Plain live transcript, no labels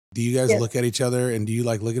Do you guys Yes. look at each other and do you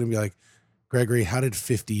like look at him and be like, Gregory, how did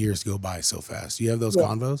 50 years go by so fast? Do you have those Yeah.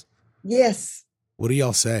 convos? Yes. What do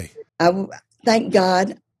y'all say? Thank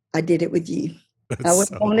God I did it with you. I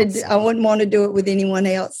wouldn't want to do it with anyone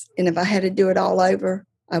else. And if I had to do it all over,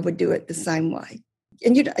 I would do it the same way.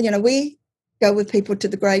 And you know, we go with people to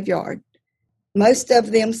the graveyard. Most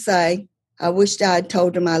of them say, I wished I had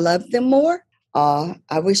told them I loved them more.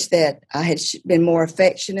 I wish that I had been more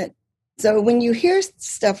affectionate. So when you hear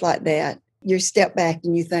stuff like that, you step back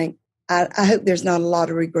and you think, I hope there's not a lot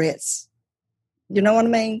of regrets. You know what I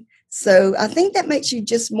mean? So I think that makes you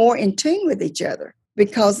just more in tune with each other,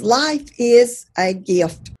 because life is a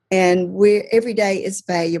gift and every day is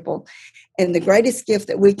valuable. And the greatest gift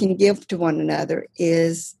that we can give to one another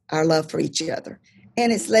is our love for each other.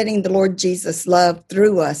 And it's letting the Lord Jesus love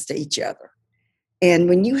through us to each other. And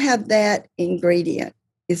when you have that ingredient,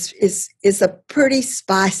 it's a pretty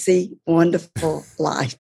spicy, wonderful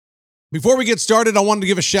life. Before we get started, I wanted to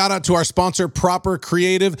give a shout out to our sponsor, Proper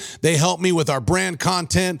Creative. They help me with our brand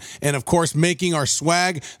content and, of course, making our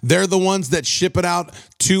swag. They're the ones that ship it out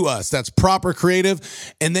to us. That's Proper Creative.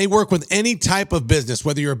 And they work with any type of business,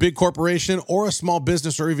 whether you're a big corporation or a small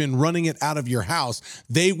business or even running it out of your house.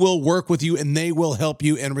 They will work with you and they will help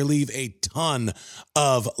you and relieve a ton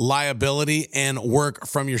of liability and work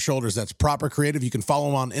from your shoulders. That's Proper Creative. You can follow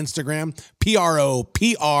them on Instagram,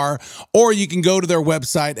 PROPR, or you can go to their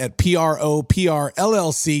website at PROPRLLC.com.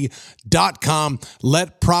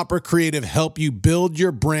 Let Proper Creative help you build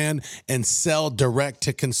your brand and sell direct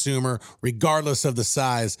to consumer, regardless of the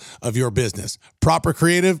size of your business. Proper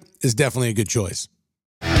Creative is definitely a good choice.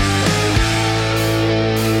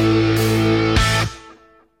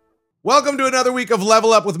 Welcome to another week of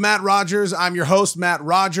Level Up with Matt Rogers. I'm your host, Matt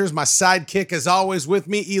Rogers. My sidekick is always with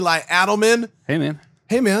me, Eli Adelman. Hey, man.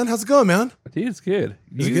 Hey, man. How's it going, man? Dude, it's good.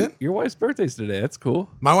 Is it good? Your wife's birthday's today. That's cool.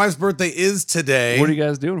 My wife's birthday is today. What are you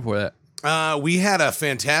guys doing for that? We had a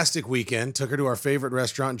fantastic weekend. Took her to our favorite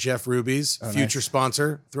restaurant, Jeff Ruby's, future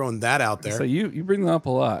sponsor. Throwing that out there. So you bring them up a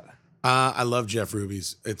lot. I love Jeff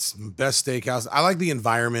Ruby's. It's best steakhouse. I like the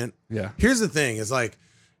environment. Yeah. Here's the thing: is like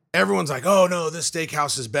everyone's like, "Oh no, this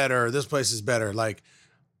steakhouse is better. Or this place is better." Like,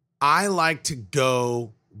 I like to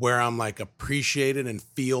go where I'm like appreciated and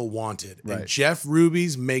feel wanted. Right. And Jeff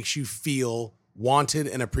Ruby's makes you feel wanted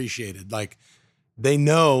and appreciated. Like, they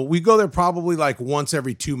know we go there probably like once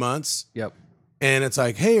every 2 months. Yep. And it's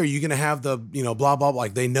like, hey, are you going to have the, blah, blah, blah.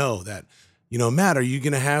 Like, they know that, Matt, are you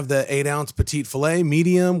going to have the 8-ounce petite filet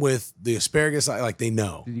medium with the asparagus? Like, they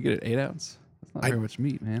know. Did you get an 8-ounce? That's not very much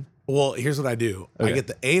meat, man. Well, here's what I do. Okay. I get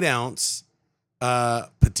the 8-ounce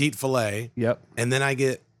petite filet. Yep. And then I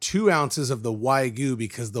get 2 ounces of the Wagyu,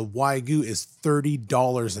 because the Wagyu is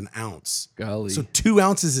 $30 an ounce. Golly. So 2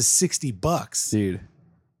 ounces is $60. Dude.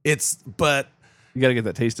 But you got to get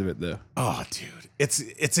that taste of it, though. oh, dude,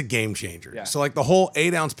 it's a game changer. Yeah. So like the whole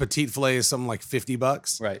 8-ounce petite filet is something like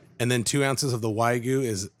 $50. Right. And then 2 ounces of the Wagyu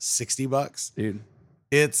is $60. Dude.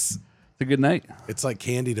 It's a good night. It's like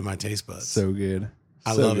candy to my taste buds. So good.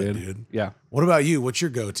 I So love good. it, dude. Yeah. What about you? What's your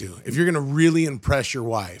go-to? If you're going to really impress your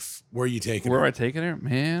wife, where are you taking Where her? am I taking her?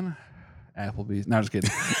 Man, Applebee's. No, I'm just kidding.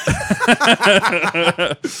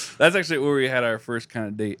 That's actually where we had our first kind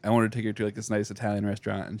of date. I wanted to take her to like this nice Italian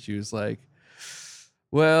restaurant, and she was like,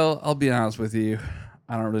 well, I'll be honest with you.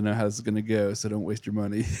 I don't really know how this is going to go, so don't waste your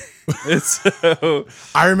money. So,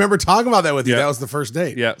 I remember talking about that with you. Yeah. That was the first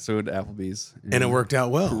date. yeah, so at Applebee's. And it worked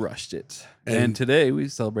out well. Crushed it. And- And today we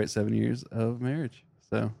celebrate 7 years of marriage.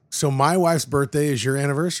 So, my wife's birthday is your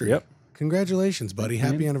anniversary. Yep. Congratulations, buddy.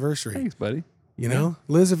 Thanks, Happy man. anniversary. thanks, buddy. You know,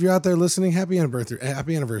 Liz, if you're out there listening, happy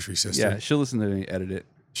anniversary, sister. Yeah, she'll listen to me edit it.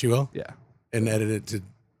 She will? Yeah. And edit it to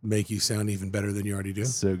make you sound even better than you already do.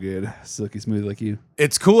 So good. Silky smooth like you.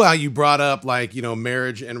 It's cool how you brought up like,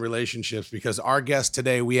 marriage and relationships, because our guest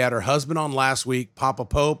today, we had her husband on last week, Papa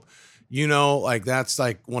Pope. Like that's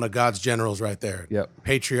like one of God's generals right there. Yep.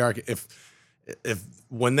 Patriarch. If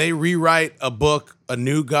when they rewrite a book, a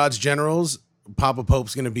new God's generals, Papa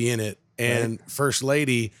Pope's going to be in it. And First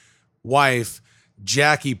Lady, wife,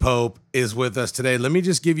 Jackie Pope is with us today. Let me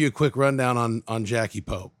just give you a quick rundown on Jackie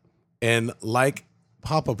Pope. And like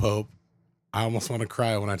Papa Pope, I almost want to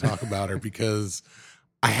cry when I talk about her, because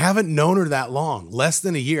I haven't known her that long, less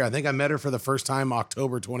than a year. I think I met her for the first time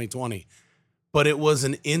October 2020, but it was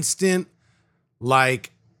an instant,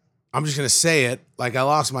 like, I'm just going to say it, like I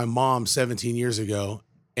lost my mom 17 years ago,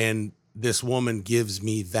 and this woman gives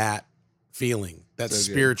me that feeling, that So good.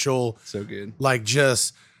 spiritual, So good. like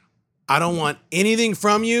just, I don't want anything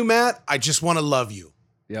from you, Matt. I just want to love you.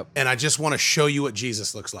 Yep. And I just want to show you what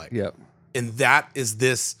Jesus looks like. Yep. And that is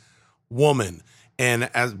this woman. And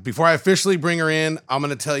before I officially bring her in, I'm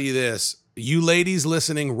going to tell you this. You ladies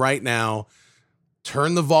listening right now,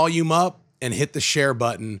 turn the volume up and hit the share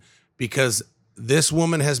button, because this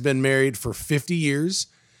woman has been married for 50 years.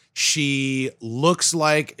 She looks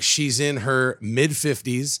like she's in her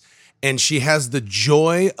mid-50s, and she has the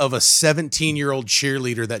joy of a 17-year-old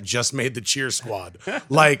cheerleader that just made the cheer squad.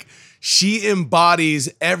 Like, she embodies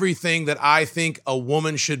everything that I think a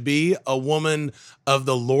woman should be, a woman of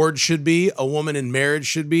the Lord should be, a woman in marriage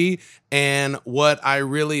should be, and what I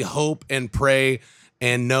really hope and pray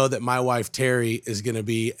and know that my wife Terry is going to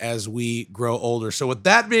be as we grow older. So with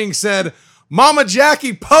that being said, Mama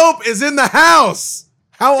Jackie Pope is in the house.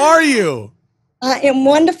 How are you? I am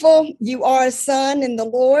wonderful. You are a son in the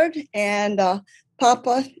Lord, and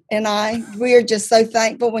Papa and I, we are just so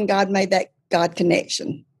thankful when God made that God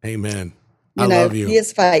connection. Amen. I love you. He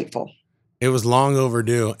is faithful. It was long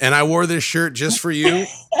overdue. And I wore this shirt just for you.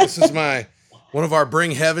 This is one of our Bring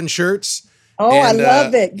Heaven shirts. Oh, and, I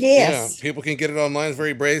love it. Yes. Yeah, people can get it online. It's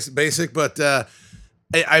very basic, but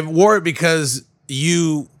I wore it because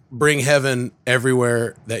you bring heaven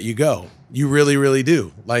everywhere that you go. You really, really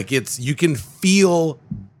do. Like, you can feel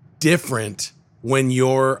different when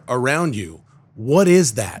you're around you. What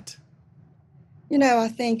is that? I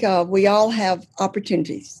think we all have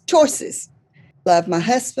opportunities, choices. Love my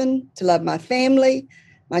husband, to love my family,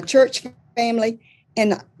 my church family.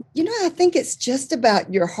 And, I think it's just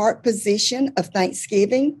about your heart position of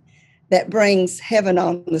thanksgiving that brings heaven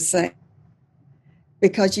on the scene.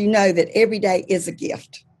 Because you know that every day is a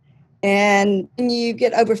gift. And when you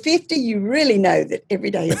get over 50, you really know that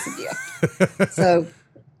every day is a gift. So,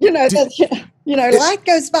 life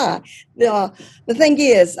goes by. The thing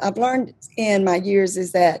is, I've learned in my years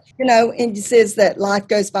is that, and it says that life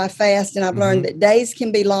goes by fast. And I've learned that days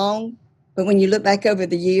can be long. But when you look back over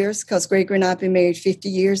the years, because Gregory and I have been married 50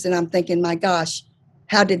 years, and I'm thinking, my gosh,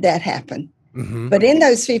 how did that happen? Mm-hmm. But in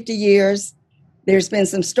those 50 years, there's been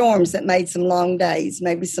some storms that made some long days,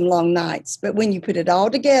 maybe some long nights. But when you put it all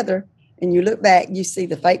together and you look back, you see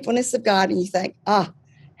the faithfulness of God and you think,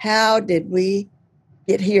 how did we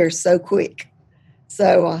get here so quick?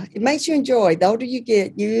 So it makes you enjoy. The older you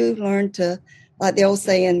get, you learn to, like the old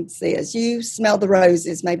saying says, you smell the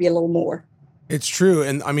roses maybe a little more. It's true.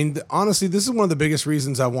 And I mean, honestly, this is one of the biggest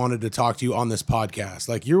reasons I wanted to talk to you on this podcast.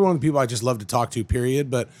 Like, you're one of the people I just love to talk to, period.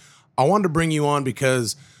 But I wanted to bring you on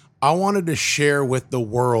because I wanted to share with the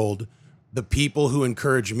world the people who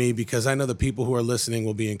encourage me, because I know the people who are listening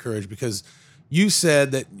will be encouraged, because you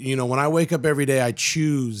said that, when I wake up every day, I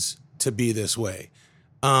choose to be this way.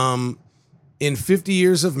 In 50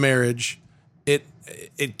 years of marriage,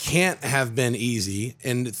 it can't have been easy,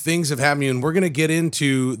 and things have happened to you, and we're going to get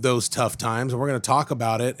into those tough times, and we're going to talk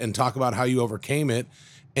about it and talk about how you overcame it.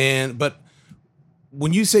 But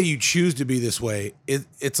when you say you choose to be this way,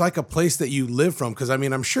 it's like a place that you live from. Because I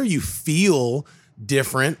mean, I'm sure you feel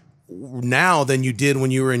different now than you did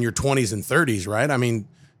when you were in your 20s and 30s, right? I mean,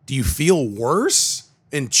 do you feel worse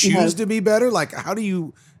and choose to be better? Like, how do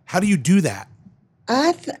you do that?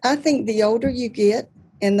 I think the older you get,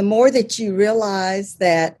 and the more that you realize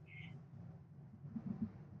that,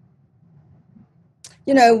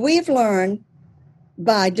 we've learned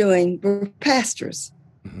by we're pastors.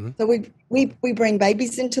 Mm-hmm. So we bring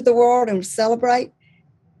babies into the world and celebrate,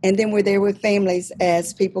 and then we're there with families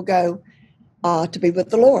as people go to be with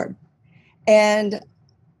the Lord. And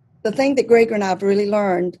the thing that Gregor and I have really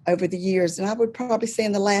learned over the years, and I would probably say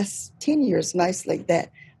in the last 10 years mostly,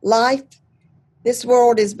 that this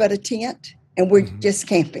world is but a tent, and we're just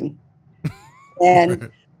camping.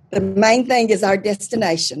 And the main thing is our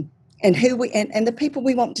destination and and the people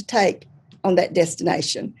we want to take on that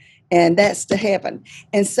destination. And that's to heaven.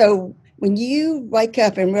 And so when you wake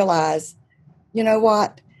up and realize,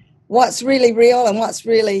 what's really real and what's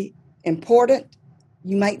really important,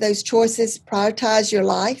 you make those choices, prioritize your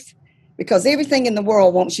life, because everything in the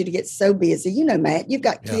world wants you to get so busy. Matt, you've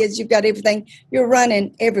got kids, you've got everything, you're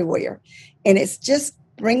running everywhere. And it's just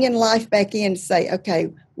bringing life back in to say,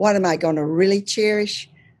 okay, what am I going to really cherish,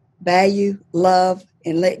 value, love,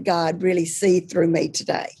 and let God really see through me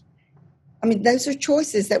today? I mean, those are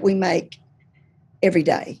choices that we make every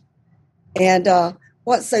day. And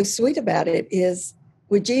what's so sweet about it is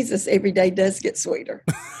with Jesus, every day does get sweeter.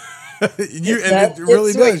 It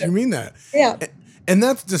really does. You mean that? Yeah. And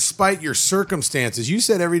that's despite your circumstances. You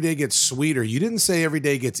said every day gets sweeter. You didn't say every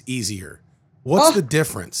day gets easier. What's the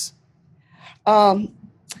difference?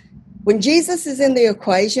 When Jesus is in the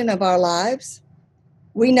equation of our lives,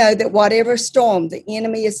 we know that whatever storm the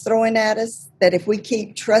enemy is throwing at us, that if we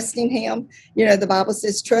keep trusting him, the Bible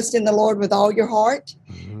says, trust in the Lord with all your heart.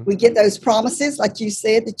 Mm-hmm. We get those promises, like you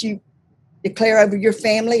said, that you declare over your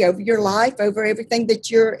family, over your life, over everything that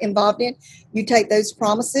you're involved in. You take those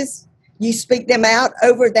promises, you speak them out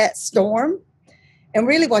over that storm. And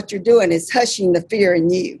really what you're doing is hushing the fear in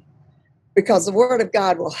you, because the word of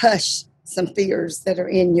God will hush some fears that are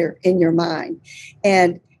in your mind.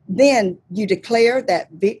 And then you declare that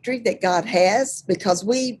victory that God has, because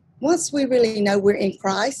once we really know we're in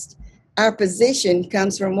Christ, our position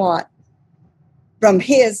comes from what? From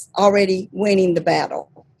his already winning the battle.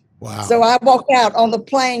 Wow. So I walk out on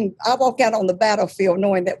the battlefield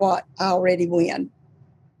knowing that what? I already win.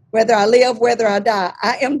 Whether I live, whether I die,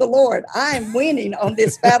 I am the Lord. I am winning on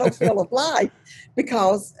this battlefield of life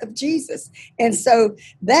because of Jesus. And so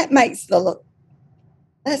that makes the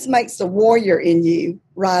warrior in you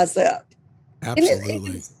rise up.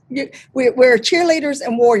 Absolutely. We're cheerleaders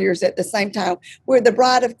and warriors at the same time. We're the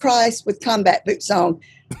bride of Christ with combat boots on.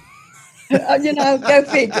 Go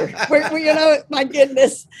figure. We're my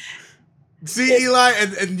goodness. See, Eli,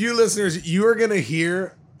 and you listeners, you are going to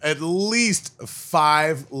hear at least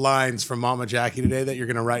 5 lines from Mama Jackie today that you're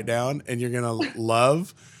going to write down and you're going to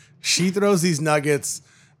love. She throws these nuggets.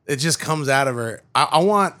 It just comes out of her. I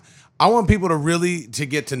want people to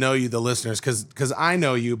get to know you, the listeners, because I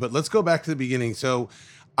know you, but let's go back to the beginning. So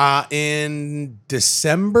in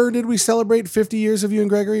December, did we celebrate 50 years of you and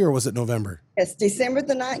Gregory, or was it November? Yes, December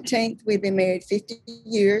the 19th. We've been married 50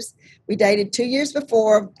 years. We dated 2 years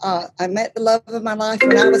before. I met the love of my life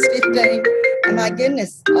when I was 15. And my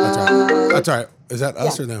goodness. That's all right. Is that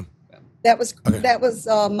us or them? That was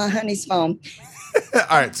my honey's phone. All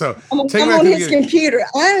right, so I'm on his computer.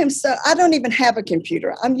 I don't even have a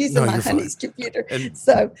computer. I'm using my honey's computer. And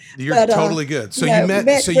so you're totally good. So you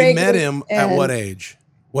met him at what age?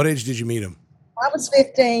 What age did you meet him? I was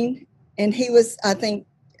 15, and he was, I think,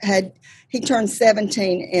 he turned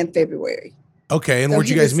 17 in February. Okay, and where'd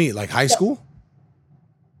you guys meet? Like high school?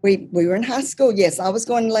 We were in high school. Yes, I was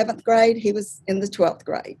going 11th grade. He was in the 12th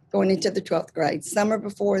grade, going into the 12th grade, summer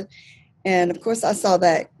before. And of course, I saw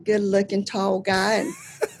that good-looking tall guy, and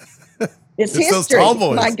it's history. Those tall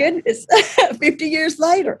boys. My goodness, 50 years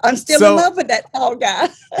later, I'm still in love with that tall guy.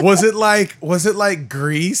 was it like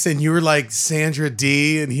Grease, and you were like Sandra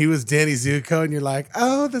Dee, and he was Danny Zuko, and you're like,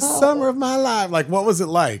 oh, the summer of my life. Like, what was it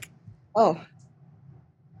like? Oh,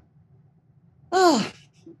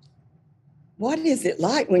 what is it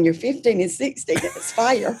like when you're 15 and 16? It's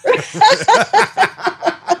fire.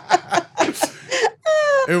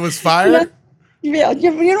 It was fire? Yeah.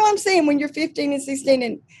 You know what I'm saying? When you're 15 and 16,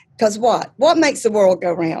 and because what makes the world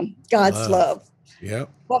go round? God's love. Yep.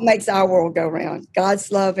 What makes our world go round?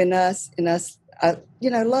 God's love in us.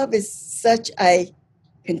 Love is such a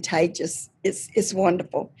contagious. It's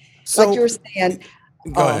wonderful. So, like you were saying.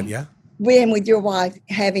 Go ahead. Yeah. When with your wife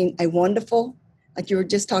having a wonderful, like you were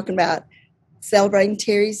just talking about, celebrating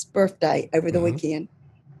Terry's birthday over the weekend.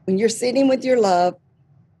 When you're sitting with your love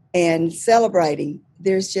and celebrating,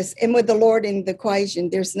 and with the Lord in the equation,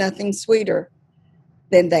 there's nothing sweeter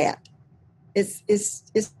than that. It's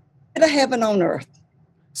a heaven on earth.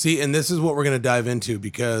 See, and this is what we're going to dive into,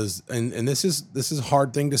 because, and this is a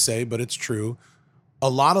hard thing to say, but it's true. A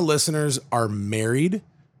lot of listeners are married,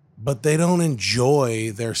 but they don't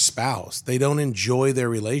enjoy their spouse. They don't enjoy their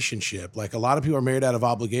relationship. Like, a lot of people are married out of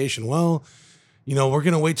obligation. Well, we're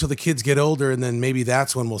going to wait till the kids get older, and then maybe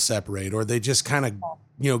that's when we'll separate. Or they just kind of,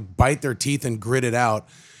 bite their teeth and grit it out.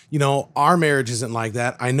 Our marriage isn't like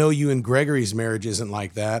that. I know you and Gregory's marriage isn't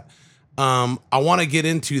like that. I want to get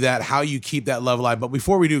into that, how you keep that love alive. But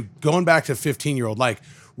before we do, going back to 15-year-old, like,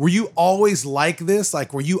 were you always like this?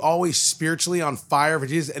 Like, were you always spiritually on fire for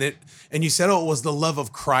Jesus? And you said, it was the love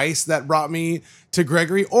of Christ that brought me to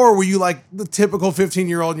Gregory? Or were you like the typical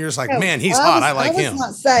 15-year-old and you're just like, man, he's hot. I like him. I was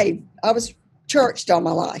not saved. I was churched all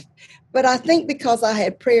my life. But I think because I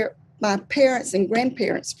had prayer, my parents and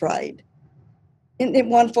grandparents prayed in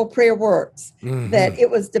wonderful prayer works, that it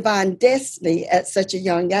was divine destiny at such a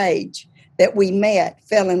young age that we met,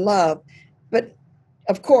 fell in love. But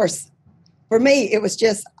of course, for me, it was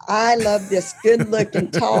just, I love this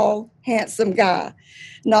good-looking, tall, handsome guy,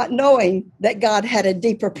 not knowing that God had a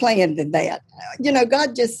deeper plan than that.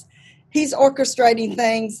 God he's orchestrating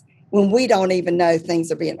things when we don't even know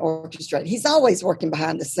things are being orchestrated. He's always working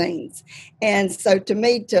behind the scenes. And so to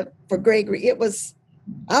me, for Gregory,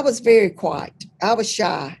 I was very quiet. I was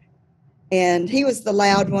shy. And he was the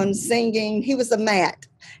loud one singing. He was a Matt.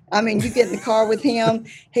 I mean, you get in the car with him.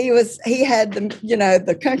 He had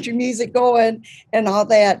the country music going and all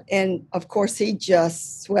that. And of course, he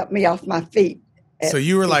just swept me off my feet. So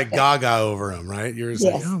you were like gaga over him, right? You were just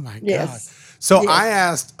like, oh my yes. God. So I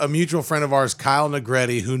asked a mutual friend of ours, Kyle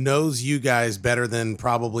Negretti, who knows you guys better than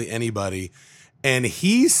probably anybody. And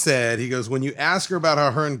he said, he goes, when you ask her about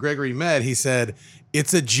how her and Gregory met, he said,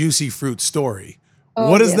 it's a juicy fruit story. Oh,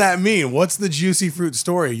 What does yes. that mean? What's the juicy fruit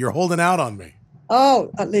story? You're holding out on me. Oh,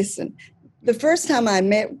 listen, the first time I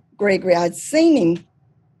met Gregory, I'd seen him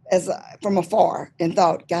from afar and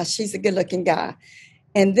thought, gosh, he's a good looking guy.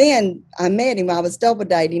 And then I met him. I was double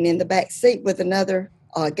dating in the back seat with another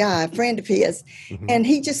guy, a friend of his. Mhm. And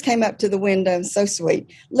he just came up to the window, so sweet,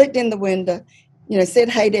 looked in the window, said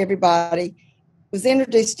hey to everybody, was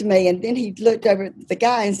introduced to me. And then he looked over at the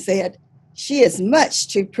guy and said, she is much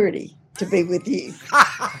too pretty to be with you.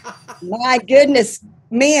 My goodness,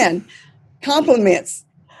 men, compliments,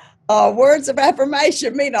 words of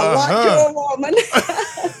affirmation mean a lot to a woman.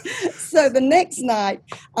 So the next night,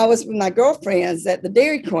 I was with my girlfriends at the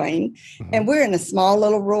Dairy Queen, and we're in a small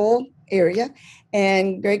little rural area.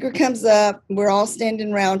 And Gregor comes up, we're all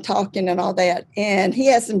standing around talking and all that. And he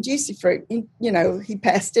has some juicy fruit. He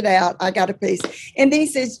passed it out. I got a piece. And then he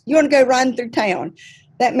says, you want to go riding through town?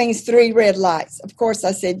 That means 3 red lights. Of course,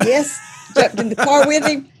 I said yes, jumped in the car with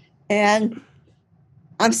him, and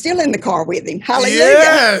I'm still in the car with him. Hallelujah.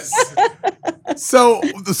 Yes. So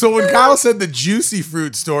when Kyle said the juicy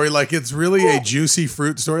fruit story, like it's really a juicy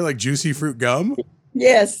fruit story, like juicy fruit gum?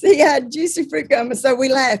 Yes, he had juicy fruit gum, and so we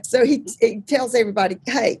laughed. So he tells everybody,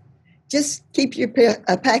 hey, just keep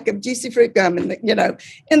a pack of juicy fruit gum in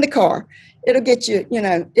the car. It'll get you,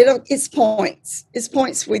 it's points. It's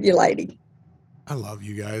points with you, lady. I love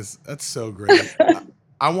you guys. That's so great.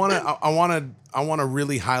 I want to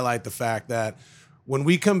really highlight the fact that when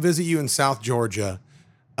we come visit you in South Georgia,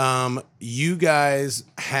 you guys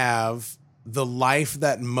have the life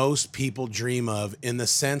that most people dream of, in the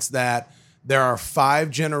sense that there are 5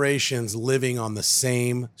 generations living on the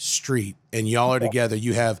same street, and y'all are together.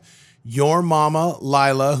 You have your mama,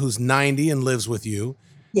 Lila, who's 90 and lives with you.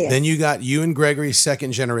 Yes. Then you got you and Gregory,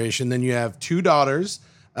 2nd generation. Then you have 2 daughters,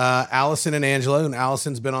 Allison and Angela, and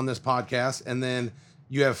Allison's been on this podcast. And then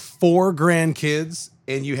you have 4 grandkids,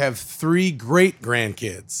 and you have 3 great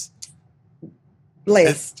grandkids.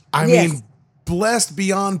 Blessed. I mean, blessed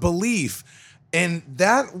beyond belief. And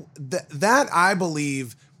that I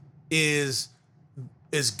believe is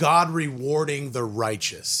God rewarding the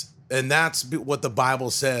righteous. And that's what the Bible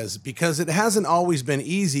says, because it hasn't always been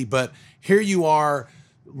easy, but here you are.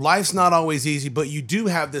 Life's not always easy, but you do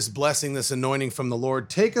have this blessing, this anointing from the Lord.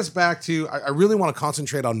 Take us back to, I really want to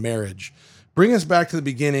concentrate on marriage. Bring us back to the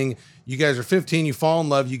beginning. You guys are 15, you fall in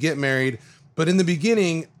love, you get married. But in the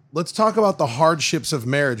beginning, let's talk about the hardships of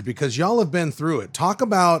marriage, because y'all have been through it. Talk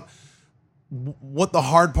about what the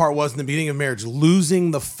hard part was in the beginning of marriage,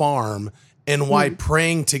 losing the farm, and why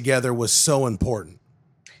praying together was so important.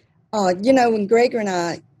 When Gregor and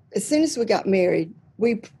I, as soon as we got married,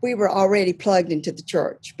 we were already plugged into the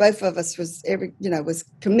church. Both of us was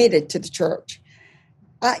committed to the church.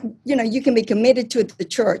 You can be committed to the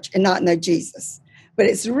church and not know Jesus. But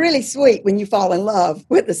it's really sweet when you fall in love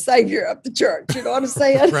with the Savior of the church. You know what I'm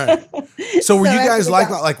saying? Right. So were you guys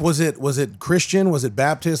like was it Christian? Was it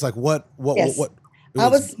Baptist? Like what? Yes. I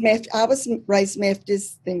was raised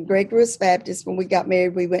Methodist, then Gregor was Baptist. When we got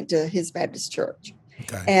married, we went to his Baptist church.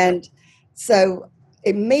 Okay. And so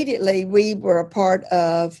immediately we were a part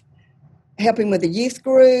of helping with the youth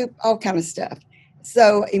group, all kind of stuff.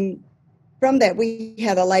 So from that, we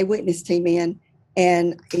had a lay witness team in.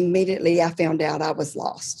 And immediately I found out I was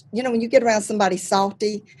lost. When you get around somebody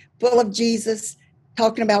salty, full of Jesus,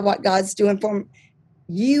 talking about what God's doing for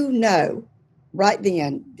them, right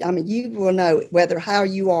then, you will know how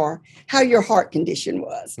your heart condition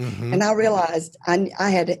was. Mm-hmm. And I realized I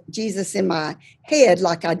had Jesus in my head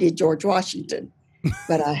like I did George Washington,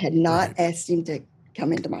 but I had not asked him to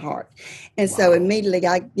come into my heart. And so immediately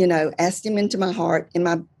I, asked him into my heart in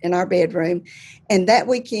our bedroom. And that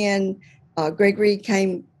weekend, Gregory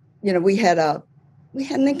came, we had an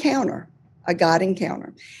encounter, a God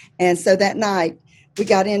encounter. And so that night we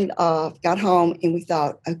got home and we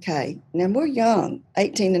thought, okay, now we're young,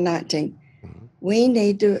 18 and 19. We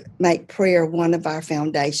need to make prayer one of our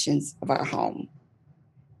foundations of our home.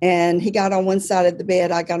 And he got on one side of the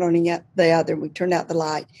bed, I got on the other. We turned out the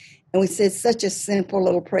light and we said such a simple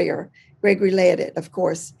little prayer. Gregory led it, of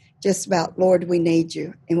course, just about, Lord, we need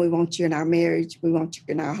you and we want you in our marriage. We want you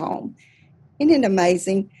in our home. Isn't it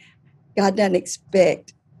amazing? God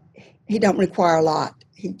he don't require a lot.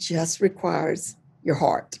 He just requires your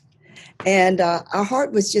heart. And our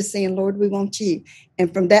heart was just saying, Lord, we want you.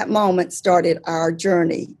 And from that moment started our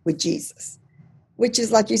journey with Jesus, which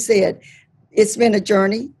is, like you said, it's been a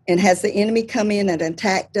journey. And has the enemy come in and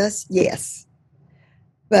attacked us? Yes.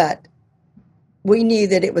 But we knew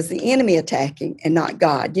that it was the enemy attacking and not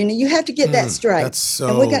God. You have to get that straight. That's so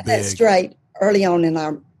and we got big. that straight early on in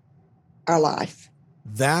our life.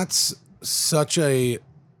 That's such a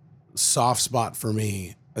soft spot for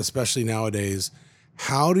me, especially nowadays.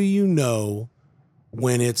 How do you know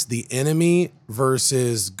when it's the enemy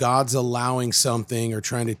versus God's allowing something or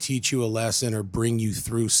trying to teach you a lesson or bring you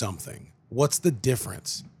through something? What's the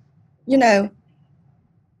difference? You know,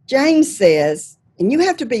 James says, and you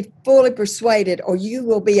have to be fully persuaded or you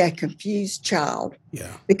will be a confused child.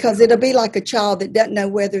 Yeah. Because it'll be like a child that doesn't know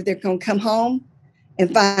whether they're going to come home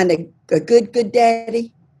and find a good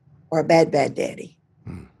daddy or a bad daddy.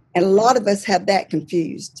 And a lot of us have that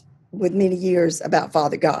confused with many years about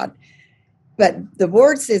Father God. But the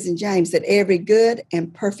word says in James that every good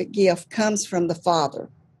and perfect gift comes from the Father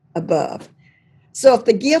above. So if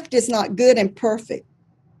the gift is not good and perfect,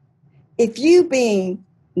 if you being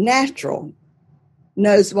natural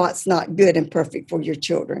knows what's not good and perfect for your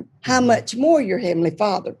children, how much more your Heavenly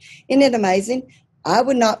Father? Isn't it amazing? I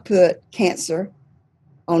would not put cancer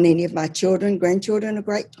on any of my children, grandchildren, or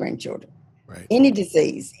great-grandchildren. Right. Any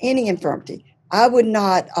disease, any infirmity. I would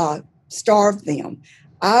not starve them.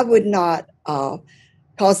 I would not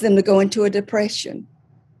cause them to go into a depression.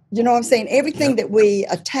 You know what I'm saying? Everything that we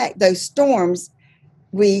attack, those storms,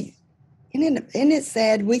 isn't it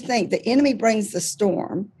sad? We think the enemy brings the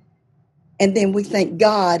storm, and then we think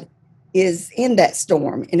God is in that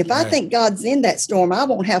storm. And if I think God's in that storm, I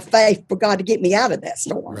won't have faith for God to get me out of that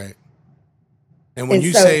storm. Right. And when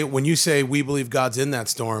you say we believe God's in that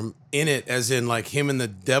storm, in it as in like him and the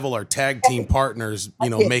devil are tag team partners,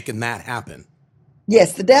 making that happen.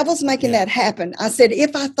 Yes, the devil's making that happen. I said,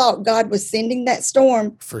 if I thought God was sending that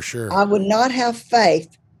storm, for sure, I would not have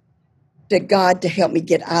faith to God to help me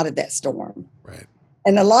get out of that storm. Right.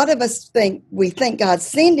 And a lot of us think God's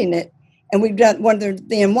sending it, and we've done wonder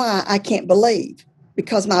then why I can't believe,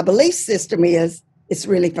 because my belief system is it's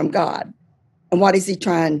really from God. And what is he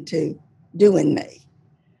trying to do in me?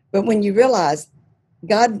 But when you realize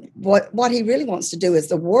God, what he really wants to do is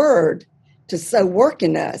the word to so work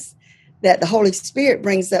in us that the Holy Spirit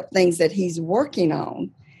brings up things that he's working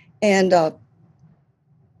on. And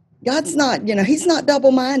God's not, he's not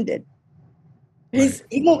double-minded.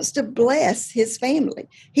 He wants to bless his family.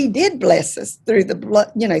 He did bless us through the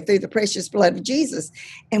blood, through the precious blood of Jesus.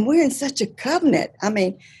 And we're in such a covenant. I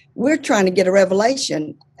mean, we're trying to get a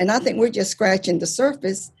revelation, and I think we're just scratching the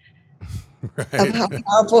surface of how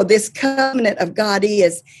powerful this covenant of God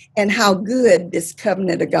is and how good this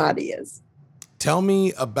covenant of God is. Tell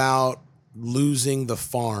me about losing the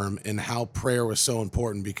farm and how prayer was so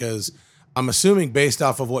important, because I'm assuming based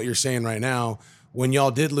off of what you're saying right now, when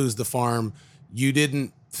y'all did lose the farm, you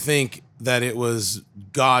didn't think that it was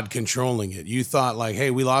God controlling it. You thought like, hey,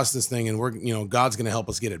 we lost this thing and God's going to help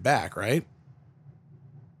us get it back, right?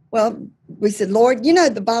 Well, we said, Lord,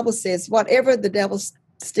 the Bible says whatever the devil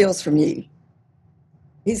steals from you,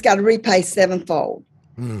 he's got to repay sevenfold.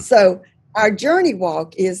 So our journey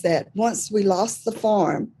walk is that once we lost the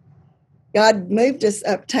farm, God moved us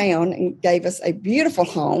uptown and gave us a beautiful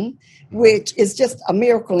home, which is just a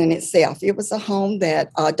miracle in itself. It was a home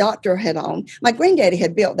that a doctor had owned. My granddaddy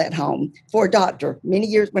had built that home for a doctor many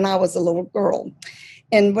years when I was a little girl.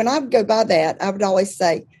 And when I would go by that, I would always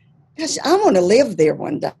say, gosh, I want to live there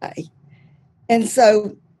one day. And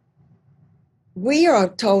so we are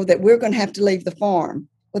told that we're going to have to leave the farm.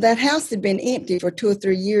 Well, that house had been empty for 2 or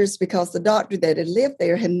 3 years because the doctor that had lived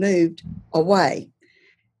there had moved away.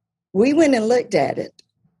 We went and looked at it,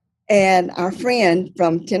 and our friend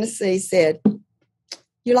from Tennessee said,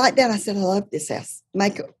 you like that? I said, I love this house.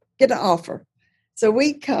 Get an offer. So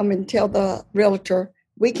we come and tell the realtor,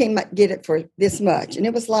 we can get it for this much. And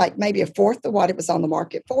it was like maybe a fourth of what it was on the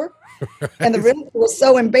market for. Right. And the realtor was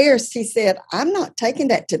so embarrassed, he said, I'm not taking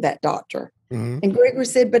that to that doctor. Mm-hmm. And Gregory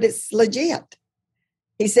said, but it's legit.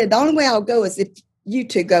 He said, the only way I'll go is if you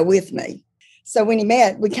two go with me. So when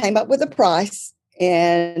we came up with a price.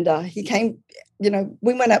 And he came,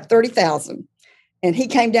 we went up 30,000 and he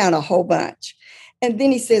came down a whole bunch. And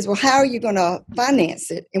then he says, well, how are you going to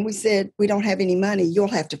finance it? And we said, we don't have any money. You'll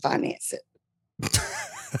have to finance it.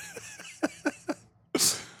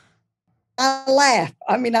 I laughed.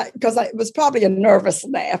 I mean, because it was probably a nervous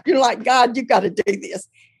laugh. You're like, God, you got to do this.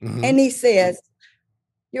 Mm-hmm. And he says,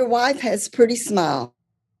 your wife has a pretty smile.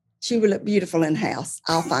 She will look beautiful in house.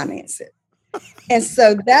 I'll finance it. And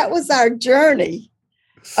so that was our journey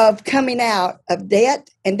of coming out of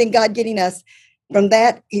debt, and then God getting us from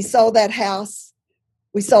that. He sold that house.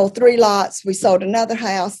 We sold 3 lots. We sold another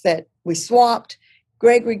house that we swapped.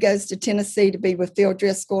 Gregory goes to Tennessee to be with Phil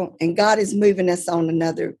Driscoll, and God is moving us on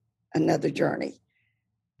another journey.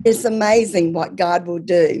 It's amazing what God will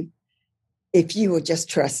do if you will just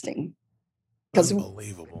trust him.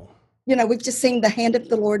 Unbelievable. we've just seen the hand of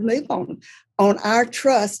the Lord move on our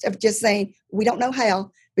trust of just saying, we don't know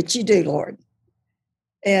how, but you do, Lord.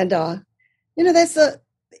 And,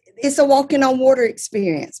 it's a walking on water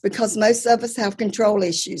experience because most of us have control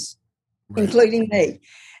issues, right, including me.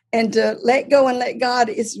 And to let go and let God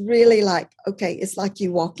is really like, okay, it's like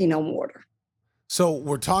you walking on water. So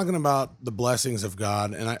we're talking about the blessings of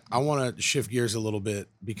God, and I want to shift gears a little bit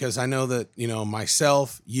because I know that,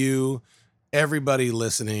 myself, you, everybody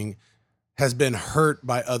listening has been hurt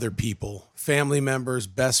by other people, family members,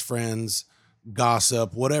 best friends,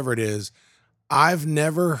 gossip, whatever it is. I've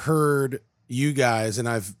never heard you guys, and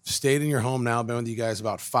I've stayed in your home now, been with you guys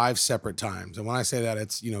about 5 separate times. And when I say that,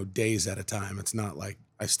 it's, days at a time. It's not like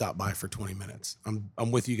I stop by for 20 minutes.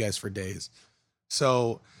 I'm with you guys for days.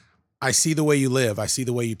 So I see the way you live. I see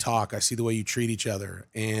the way you talk. I see the way you treat each other.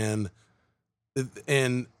 And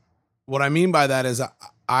what I mean by that is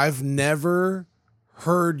I've never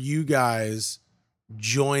heard you guys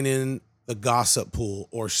join in the gossip pool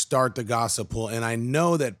or start the gossip pool. And I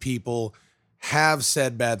know that people have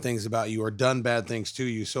said bad things about you or done bad things to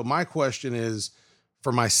you. So my question is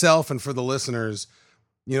for myself and for the listeners,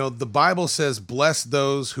 the Bible says, bless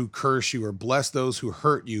those who curse you or bless those who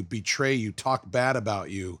hurt you, betray you, talk bad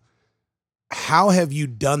about you. How have you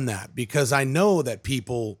done that? Because I know that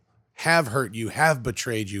people have hurt you, have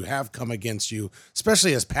betrayed you, have come against you,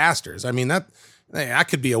 especially as pastors. I mean, that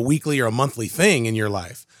could be a weekly or a monthly thing in your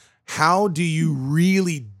life. How do you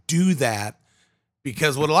really do that?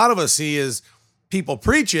 Because what a lot of us see is people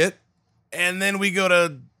preach it and then we go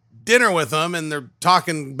to dinner with them and they're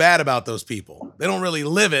talking bad about those people. They don't really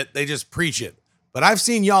live it. They just preach it. But I've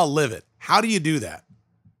seen y'all live it. How do you do that?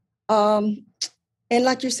 And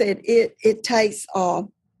like you said, it takes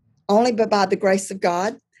only by the grace of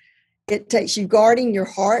God. It takes you guarding your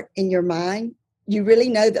heart and your mind. You really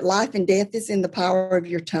know that life and death is in the power of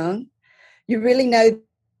your tongue. You really know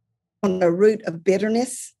on the root of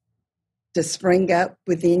bitterness to spring up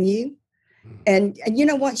within you. And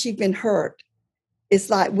once you've been hurt, it's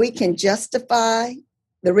like we can justify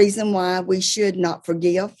the reason why we should not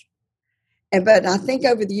forgive. But I think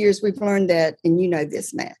over the years we've learned that, and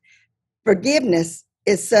this, Matt, forgiveness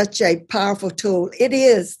is such a powerful tool. It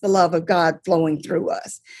is the love of God flowing through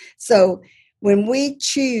us. So when we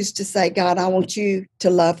choose to say, God, I want you to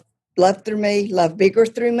love through me, love bigger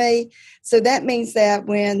through me. So that means that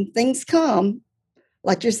when things come,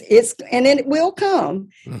 and then it will come,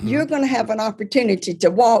 you're going to have an opportunity to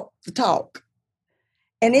walk the talk.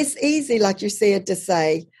 And it's easy, like you said, to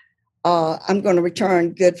say, I'm going to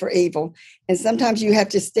return good for evil. And sometimes you have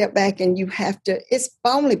to step back and it's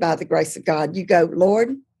only by the grace of God. You go,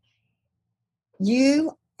 Lord,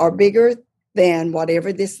 you are bigger than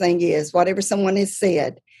whatever this thing is, whatever someone has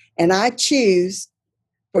said. And I choose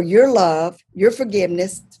for your love, your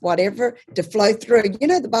forgiveness, whatever, to flow through.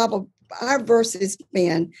 The Bible, our verse has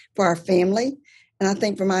been for our family. And I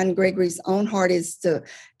think for mine and Gregory's own heart is to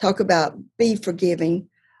talk about be forgiving,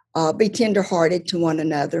 be tenderhearted to one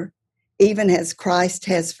another, even as Christ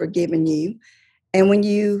has forgiven you. And when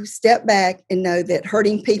you step back and know that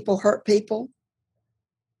hurting people hurt people,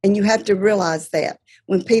 and you have to realize that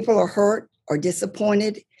when people are hurt or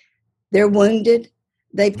disappointed, they're wounded,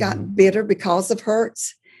 they've gotten bitter because of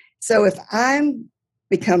hurts. So if I'm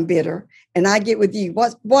become bitter and I get with you,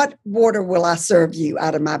 what water will I serve you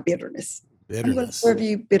out of my bitterness? I'm going to serve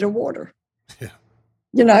you bitter water.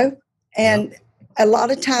 Yeah. And a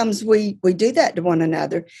lot of times we do that to one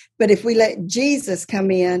another. But if we let Jesus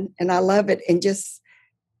come in, and I love it, and just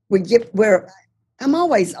I'm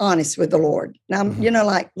always honest with the Lord. And I'm,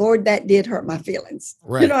 like, Lord, that did hurt my feelings.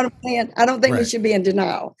 Right. You know what I'm saying? I don't think we should be in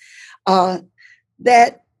denial. I'm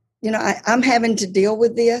having to deal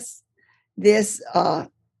with this.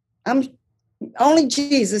 Only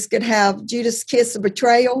Jesus could have Judas' kiss of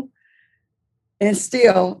betrayal and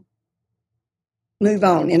still move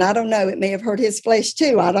on. And I don't know, it may have hurt his flesh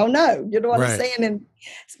too. I don't know. You know what I'm saying?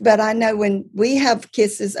 But I know when we have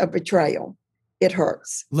kisses of betrayal, it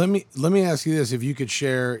hurts. Let me ask you this, if you could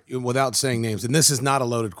share, without saying names, and this is not a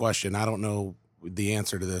loaded question. I don't know the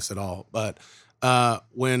answer to this at all. But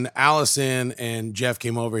when Allison and Jeff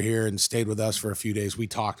came over here and stayed with us for a few days, we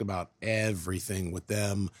talked about everything with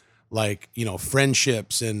them, like,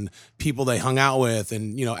 friendships and people they hung out with.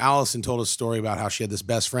 And, Allison told a story about how she had this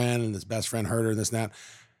best friend and this best friend hurt her and this and that.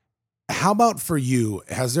 How about for you?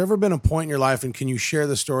 Has there ever been a point in your life, and can you share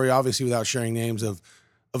the story, obviously without sharing names, of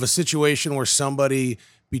a situation where somebody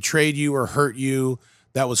betrayed you or hurt you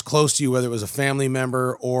that was close to you, whether it was a family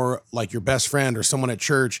member or like your best friend or someone at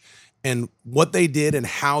church, and what they did and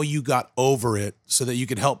how you got over it so that you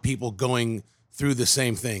could help people going through the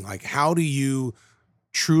same thing? Like, how do you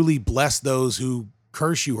truly bless those who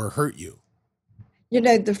curse you or hurt you?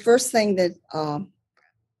 The first thing that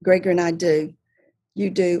Gregor and I do,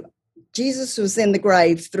 Jesus was in the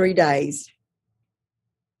grave 3 days.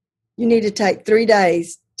 You need to take 3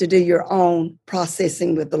 days to do your own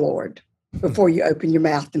processing with the Lord before you open your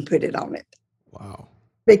mouth and put it on it. Wow.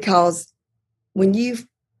 Because when you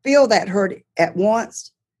feel that hurt at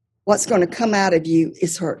once, what's going to come out of you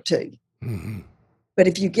is hurt too. Mm-hmm. But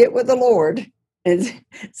if you get with the Lord and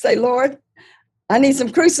say, Lord, I need some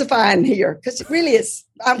crucifying here, because really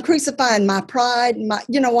I'm crucifying my pride,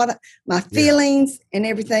 my feelings and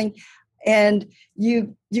everything. And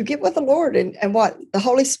you get with the Lord and what? The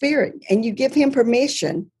Holy Spirit, and you give him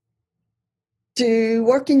permission to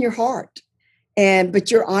work in your heart.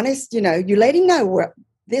 But you're honest, you let him know what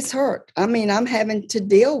this hurt. I mean, I'm having to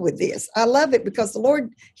deal with this. I love it because the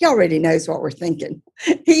Lord, he already knows what we're thinking.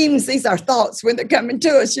 He even sees our thoughts when they're coming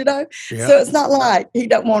to us, Yeah. So it's not like he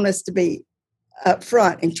don't want us to be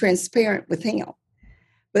upfront and transparent with him.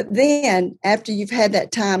 But then after you've had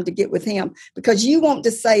that time to get with him, because you want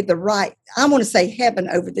to say I want to say heaven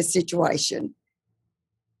over this situation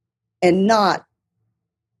and not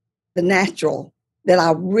the natural that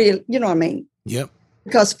I really, you know what I mean? Yep.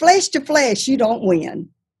 Because flesh to flesh, you don't win.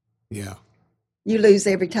 Yeah. You lose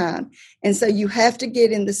every time. And so you have to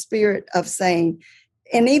get in the spirit of saying,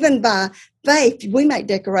 and even by faith, we make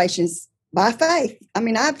declarations by faith. I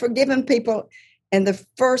mean, I've forgiven people in the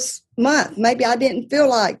first month. Maybe I didn't feel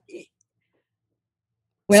like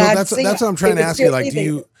that's what I'm trying to ask you. Like,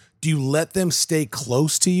 do you let them stay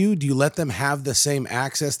close to you? Do you let them have the same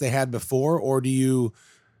access they had before? Or do you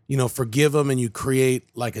forgive them and you create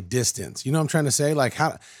like a distance? You know what I'm trying to say? Like,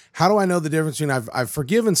 how do I know the difference between I've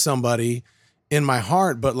forgiven somebody in my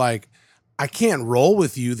heart, but like, I can't roll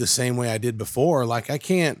with you the same way I did before. Like, I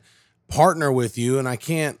can't partner with you, and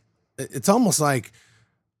it's almost like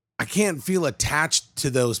I can't feel attached to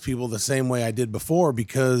those people the same way I did before,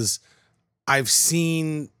 because I've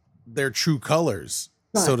seen their true colors,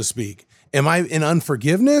 so to speak. Am I in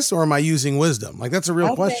unforgiveness, or am I using wisdom? Like, that's a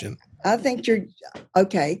real question. I think you're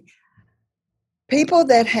okay. People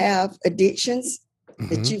that have addictions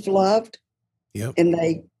that you've loved, and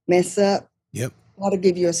they mess up, ought to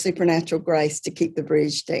give you a supernatural grace to keep the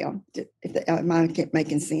bridge down. If that mind kept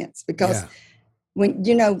making sense, because when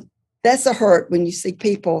that's a hurt when you see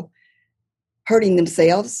people hurting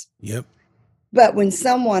themselves. Yep. But when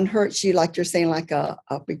someone hurts you, like you're saying, like a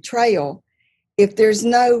betrayal, if there's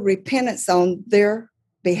no repentance on their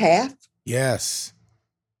behalf, yes,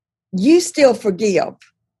 you still forgive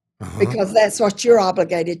because that's what you're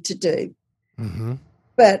obligated to do. Mm-hmm.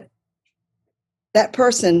 But that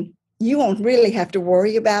person, you won't really have to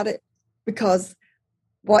worry about it, because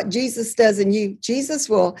what Jesus does in you,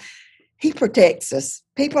 he protects us.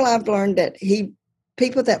 People I've learned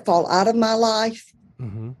people that fall out of my life,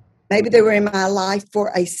 maybe they were in my life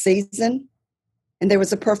for a season and there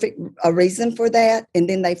was a reason for that, and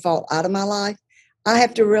then they fall out of my life. I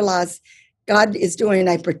have to realize God is doing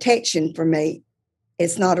a protection for me.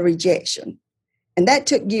 It's not a rejection. And that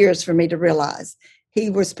took years for me to realize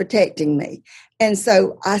he was protecting me. And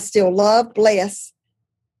so I still love, bless,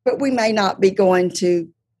 but we may not be going to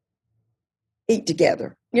eat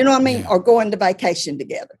together, you know what I mean? Or go on to vacation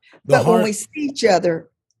together. But when we see each other,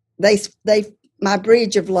 my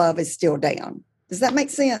bridge of love is still down. Does that make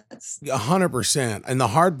sense? 100%. And the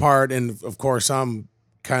hard part, and of course, I'm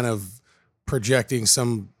kind of projecting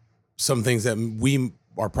some things that we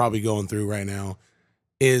are probably going through right now,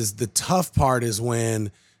 is the tough part is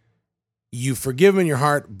when you forgive them in your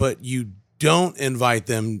heart, but you don't invite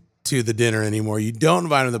them to the dinner anymore. You don't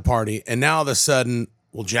invite them to the party. And now all of a sudden,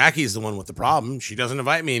 well, Jackie's the one with the problem. She doesn't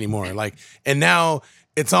invite me anymore. And now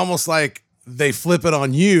it's almost like they flip it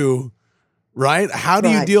on you, right? How do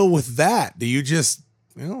you deal with that? Do you just,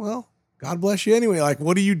 well, God bless you anyway. Like,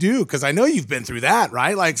 what do you do? Because I know you've been through that,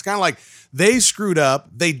 right? Like, it's kind of like they screwed up.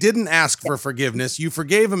 They didn't ask for forgiveness. You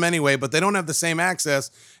forgave them anyway, but they don't have the same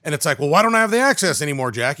access. And it's like, well, why don't I have the access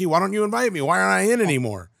anymore, Jackie? Why don't you invite me? Why aren't I in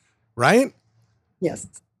anymore? Right? Yes.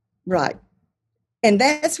 Right. And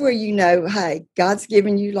that's where hey, God's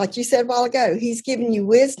given you, like you said a while ago, he's given you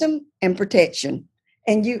wisdom and protection.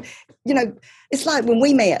 And it's like when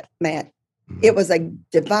we met, Matt, it was a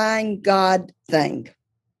divine God thing.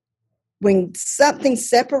 When something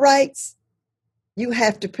separates, you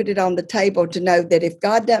have to put it on the table to know that if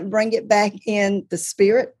God doesn't bring it back in the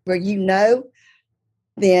spirit where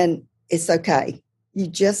then it's okay. You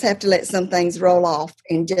just have to let some things roll off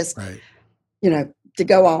and just, to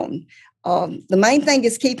go on. The main thing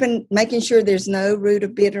is making sure there's no root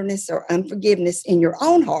of bitterness or unforgiveness in your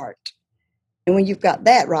own heart. And when you've got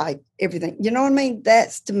that right, everything, you know what I mean?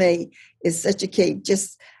 That's, to me, is such a key.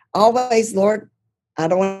 Just always, Lord, I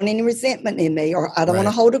don't want any resentment in me, or I don't want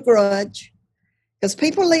to hold a grudge. Because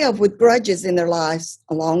people live with grudges in their lives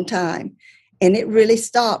a long time, and it really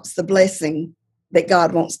stops the blessing that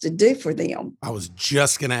God wants to do for them. I was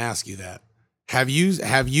just going to ask you that. Have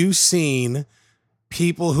you seen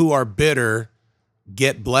people who are bitter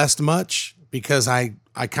get blessed much? Because I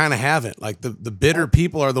kind of haven't. Like the bitter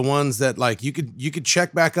people are the ones that, like, you could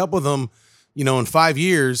check back up with them, in 5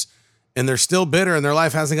 years, and they're still bitter and their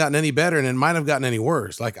life hasn't gotten any better, and it might have gotten any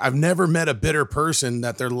worse. Like, I've never met a bitter person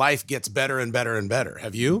that their life gets better and better and better.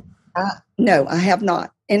 Have you? No, I have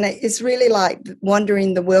not. And it's really like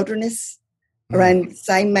wandering the wilderness around the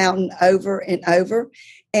same mountain over and over.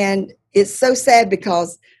 And it's so sad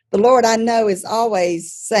because the Lord, I know, is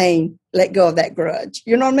always saying, let go of that grudge.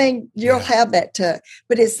 You know what I mean? You'll have that too.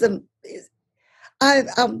 But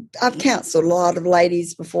I've counseled a lot of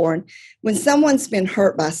ladies before. And when someone's been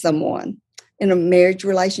hurt by someone in a marriage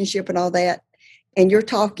relationship and all that, and you're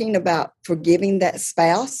talking about forgiving that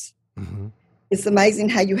spouse, it's amazing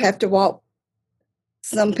how you have to walk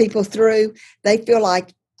some people through. They feel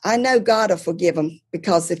like, I know God will forgive them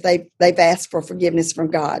because if they've asked for forgiveness from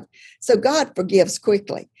God. So God forgives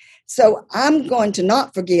quickly. So I'm going to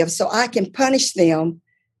not forgive so I can punish them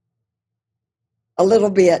a little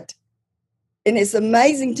bit. And it's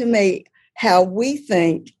amazing to me how we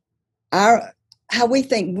think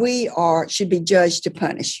we should be judged to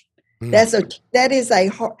punish. That's a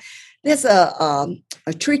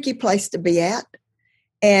tricky place to be at.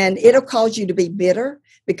 And it'll cause you to be bitter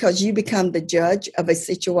because you become the judge of a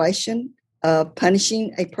situation of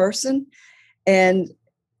punishing a person. And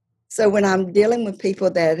so when I'm dealing with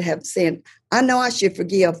people that have said, I know I should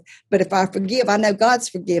forgive, but if I forgive, I know God's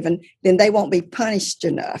forgiven, then they won't be punished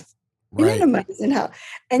enough. Right. Isn't it amazing how?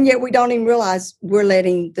 And yet we don't even realize we're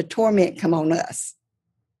letting the torment come on us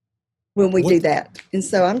when we do that. And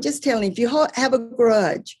so I'm just telling you, if you have a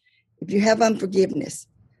grudge, if you have unforgiveness,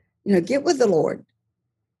 get with the Lord.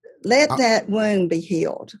 Let that wound be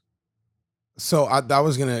healed. So I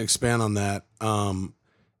was going to expand on that.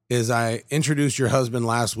 Is I introduced your husband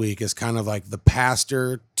last week as kind of like the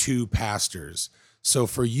pastor to pastors. So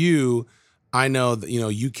for you, I know that,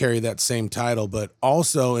 you carry that same title, but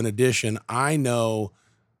also in addition, I know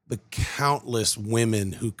the countless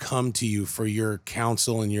women who come to you for your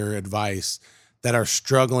counsel and your advice that are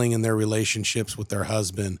struggling in their relationships with their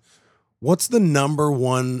husband. What's the number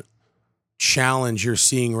one challenge you're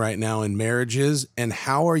seeing right now in marriages, and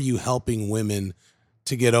how are you helping women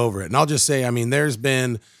to get over it? And I'll just say, there's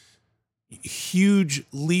been huge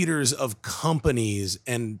leaders of companies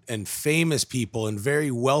and famous people and very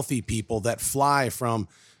wealthy people that fly from,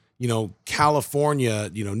 California,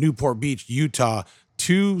 Newport Beach, Utah,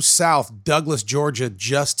 to South Douglas, Georgia,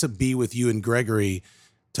 just to be with you and Gregory,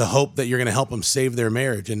 to hope that you're going to help them save their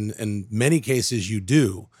marriage. And in many cases you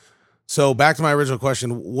do. So back to my original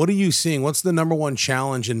question, what are you seeing? What's the number one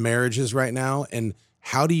challenge in marriages right now? And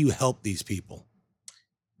how do you help these people?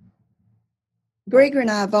 Gregor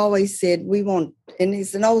and I have always said we want, and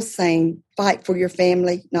it's an old saying, fight for your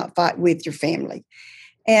family, not fight with your family.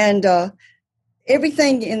 And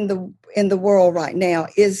everything in the world right now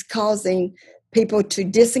is causing people to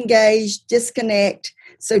disengage, disconnect.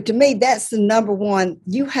 So to me, that's the number one.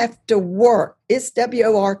 You have to work. It's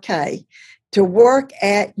WORK. To work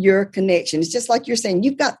at your connection. It's just like you're saying,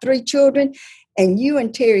 you've got 3 children and you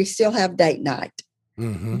and Terry still have date night.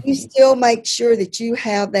 You still make sure that you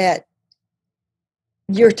have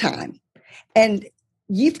your time. And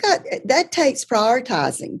that takes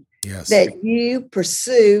prioritizing. Yes. That you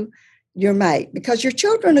pursue your mate, because your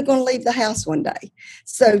children are going to leave the house one day.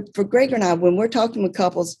 So for Gregor and I, when we're talking with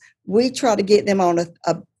couples, we try to get them on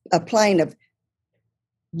a plane of,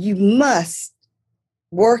 you must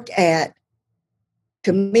work at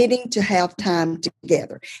committing to have time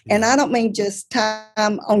together. And I don't mean just time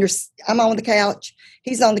I'm on the couch,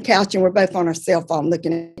 he's on the couch, and we're both on our cell phone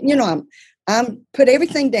looking at, I'm put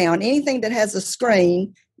everything down, anything that has a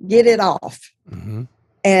screen, get it off.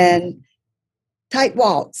 And take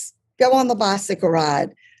walks, go on the bicycle ride,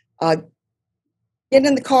 get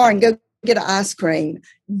in the car and go get an ice cream.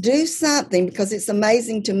 Do something, because it's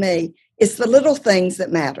amazing to me. It's the little things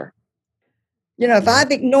that matter. If I've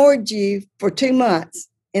ignored you for 2 months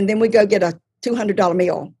and then we go get a $200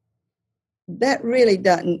 meal, that really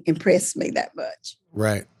doesn't impress me that much.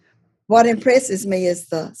 Right. What impresses me is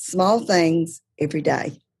the small things every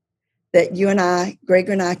day that you and I,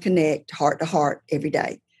 Gregor and I, connect heart to heart every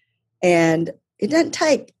day. And it doesn't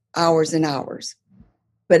take hours and hours,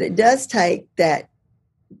 but it does take that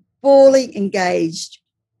fully engaged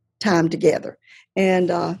time together.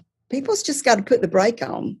 And people's just got to put the brake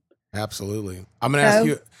on. Absolutely. I'm going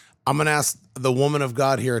to ask the woman of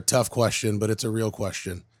God here a tough question, but it's a real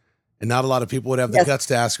question. And not a lot of people would have the guts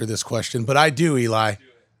to ask her this question, but I do, Eli.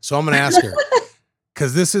 So I'm going to ask her.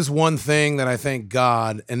 Because this is one thing that I thank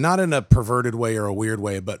God, and not in a perverted way or a weird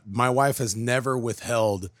way, but my wife has never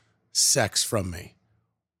withheld sex from me.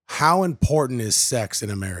 How important is sex in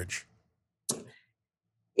a marriage?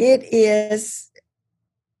 It is,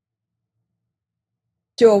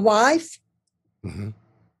 to a wife,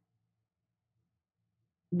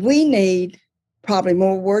 we need probably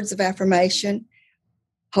more words of affirmation,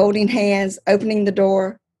 holding hands, opening the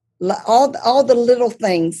door, all the little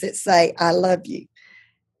things that say, I love you.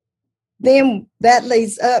 Then that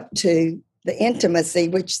leads up to the intimacy,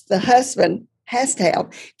 which the husband has to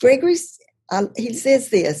have. Gregory, he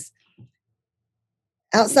says this,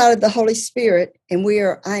 outside of the Holy Spirit, and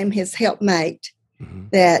I am his helpmate,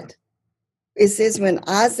 that it says when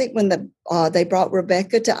they brought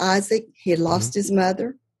Rebecca to Isaac, he had lost his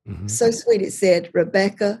mother. So sweet. It said,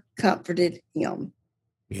 Rebecca comforted him.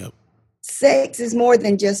 Yep. Sex is more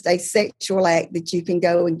than just a sexual act that you can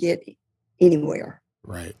go and get anywhere.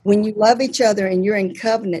 Right. When you love each other and you're in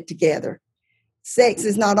covenant together, sex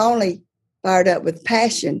is not only fired up with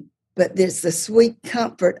passion, but there's the sweet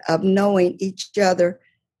comfort of knowing each other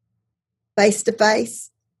face to face,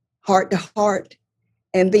 heart to heart,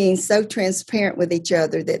 and being so transparent with each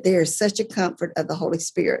other that there is such a comfort of the Holy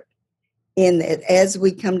Spirit in that as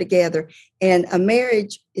we come together. And a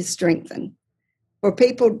marriage is strengthened. For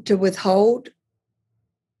people to withhold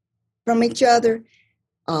from each other,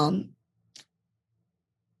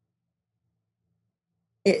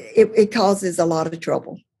 it causes a lot of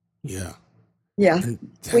trouble. Yeah. Yeah.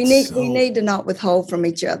 We need to not withhold from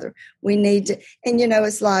each other. We need to, and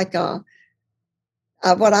it's like what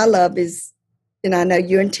I love is, and I know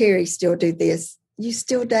you and Terry still do this, you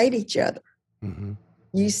still date each other.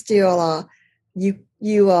 You still you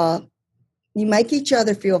make each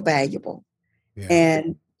other feel valuable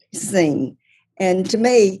and seen. And to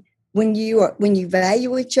me, when you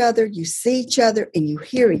value each other, you see each other and you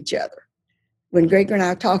hear each other. When Gregor and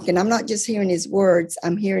I are talking, I'm not just hearing his words,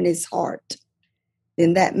 I'm hearing his heart.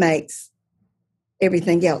 Then that makes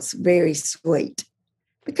everything else very sweet,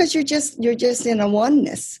 because you're just in a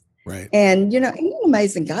oneness. Right. And isn't it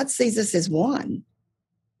amazing? God sees us as one.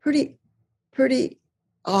 Pretty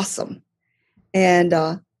awesome. And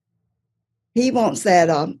he wants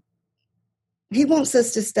that. He wants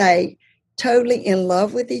us to stay totally in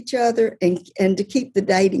love with each other and to keep the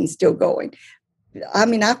dating still going. I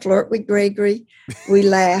mean, I flirt with Gregory. We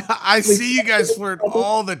laugh. I see you guys flirt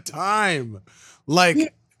all the time.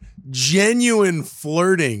 Like genuine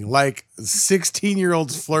flirting, like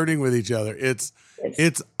 16-year-olds flirting with each other. It's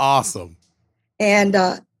awesome. And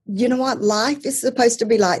you know what? Life is supposed to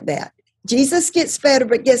be like that. Jesus gets better,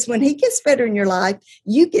 but guess when he gets better in your life,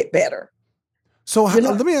 you get better. So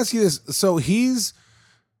let me ask you this. So he's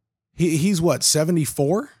what,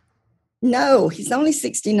 74? No, he's only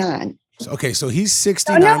 69. Okay, so he's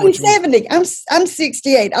 69. No, he's 70. I'm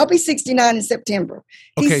 68. I'll be 69 in September.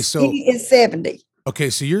 He is 70.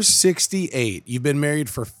 Okay, so you're 68. You've been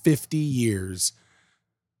married for 50 years.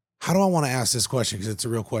 How do I want to ask this question? Because it's a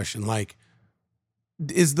real question. Like,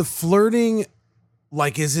 is the flirting,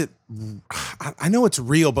 like, is it, I know it's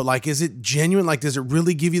real, but like, is it genuine? Like, does it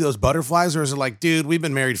really give you those butterflies? Or is it like, dude, we've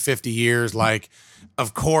been married 50 years. Like,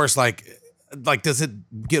 of course, like, does it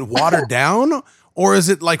get watered down? Or is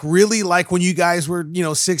it like really like when you guys were,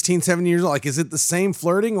 16, 17 years old? Like, is it the same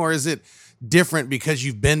flirting or is it different because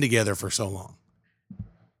you've been together for so long?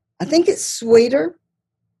 I think it's sweeter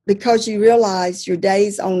because you realize your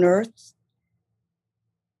days on earth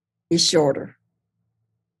is shorter.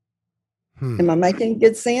 Am I making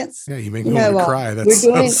good sense? Yeah, you make me want to cry. That's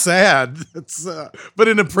so sad. That's, but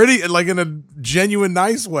in a in a genuine,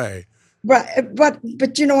 nice way. Right.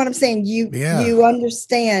 But you know what I'm saying? You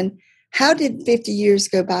understand. How did 50 years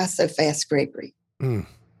go by so fast, Gregory?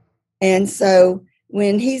 And so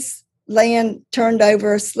when he's laying turned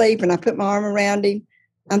over asleep and I put my arm around him,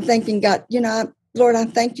 I'm thinking, God, Lord, I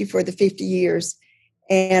thank you for the 50 years.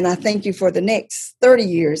 And I thank you for the next 30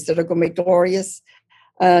 years that are going to be glorious.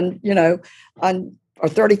 Or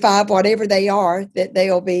 35, whatever they are, that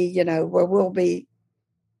they'll be, where we'll be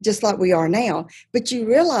just like we are now. But you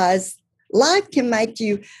realize life can make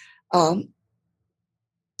you, don't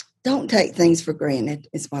take things for granted,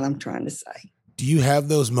 is what I'm trying to say. Do you have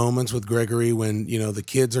those moments with Gregory when, the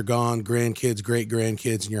kids are gone, grandkids,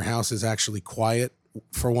 great-grandkids, and your house is actually quiet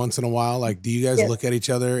for once in a while? Like, do you guys look at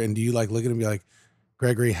each other and do you like look at him and be like,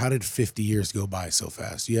 Gregory, how did 50 years go by so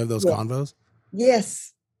fast? Do you have those convos?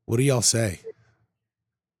 Yes. What do y'all say?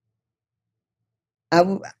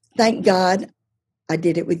 Thank God I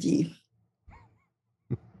did it with you.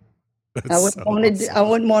 I wouldn't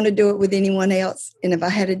want to do it with anyone else. And if I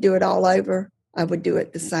had to do it all over, I would do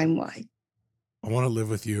it the same way. I want to live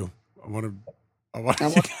with you. Dude,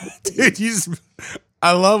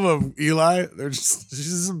 I love them, Eli. They're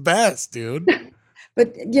just the best, dude.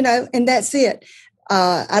 But, and that's it.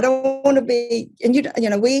 I don't want to be,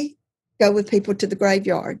 and we go with people to the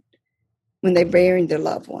graveyard when they're burying their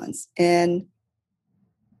loved ones. And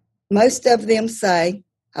most of them say,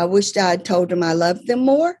 I wished I had told them I loved them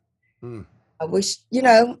more. I wished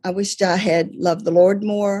I had loved the Lord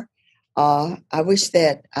more. I wish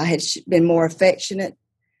that I had been more affectionate.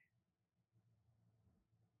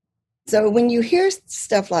 So when you hear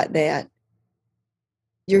stuff like that,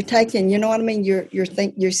 you're taking, you know what I mean?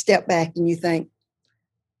 You step back and you think,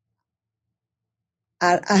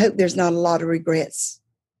 I hope there's not a lot of regrets.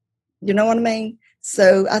 You know what I mean?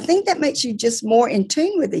 So I think that makes you just more in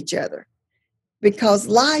tune with each other, because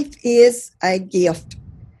life is a gift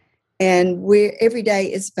and every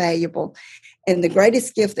day is valuable. And the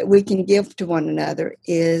greatest gift that we can give to one another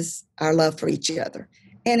is our love for each other.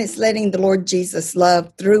 And it's letting the Lord Jesus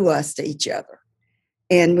love through us to each other.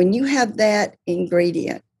 And when you have that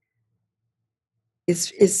ingredient,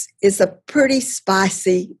 it's a pretty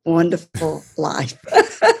spicy, wonderful life.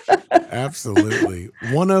 Absolutely.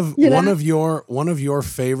 One of your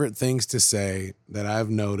favorite things to say that I've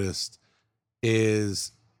noticed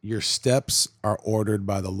is your steps are ordered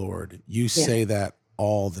by the Lord. You say that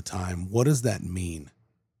all the time. What does that mean?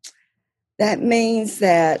 That means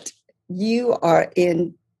that you are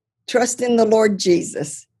trusting the Lord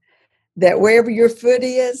Jesus, that wherever your foot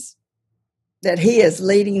is, that he is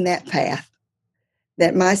leading that path,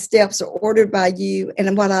 that my steps are ordered by you.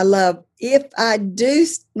 And what I love, if I do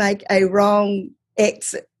make a wrong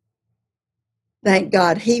exit, thank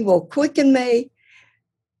God he will quicken me,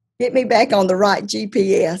 get me back on the right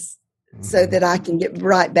GPS so that I can get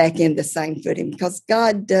right back in the same footing, because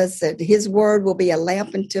God does that. His word will be a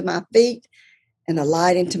lamp unto my feet and a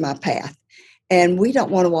light into my path. And we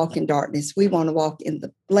don't want to walk in darkness. We want to walk in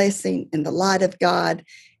the blessing and the light of God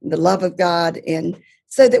and the love of God, and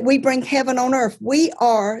so that we bring heaven on earth. We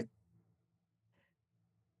are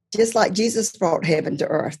just like Jesus brought heaven to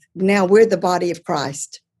earth. Now we're the body of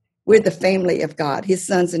Christ. We're the family of God, his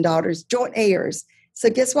sons and daughters, joint heirs. So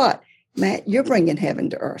guess what, Matt? You're bringing heaven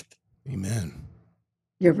to earth. Amen.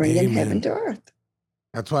 You're bringing heaven to earth.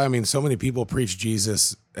 That's why, so many people preach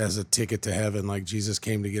Jesus as a ticket to heaven, like Jesus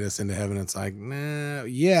came to get us into heaven. It's like, nah,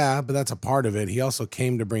 yeah, but that's a part of it. He also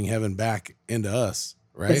came to bring heaven back into us,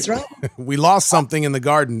 right? That's right. We lost something in the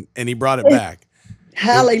garden and he brought it back.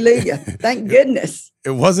 Hallelujah. Thank goodness.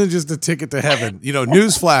 It wasn't just a ticket to heaven.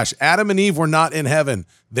 Newsflash, Adam and Eve were not in heaven.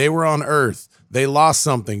 They were on earth. They lost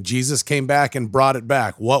something. Jesus came back and brought it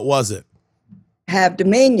back. What was it? Have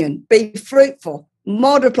dominion, be fruitful,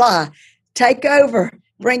 multiply, take over,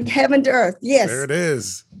 bring heaven to earth. Yes. There it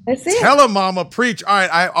is. That's it. Tell him, mama, preach. All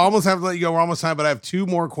right, I almost have to let you go. We're almost time, but I have two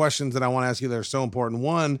more questions that I want to ask you that are so important.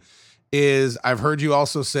 One is, I've heard you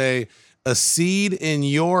also say, a seed in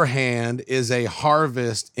your hand is a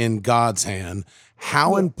harvest in God's hand.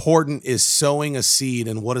 How important is sowing a seed,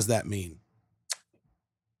 and what does that mean?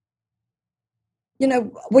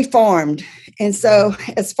 We farmed. And so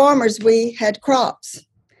as farmers, we had crops.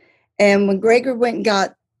 And when Gregor went and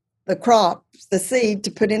got the crops, the seed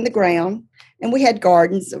to put in the ground, and we had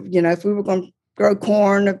gardens, if we were going to grow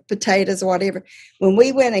corn or potatoes or whatever, when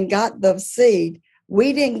we went and got the seed,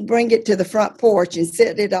 we didn't bring it to the front porch and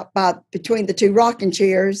set it up between the two rocking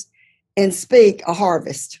chairs and speak a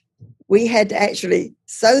harvest. We had to actually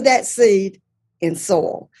sow that seed in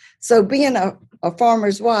soil. So being a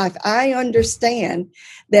farmer's wife, I understand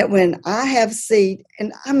that when I have seed,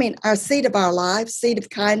 and our seed of our life, seed of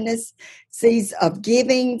kindness, seeds of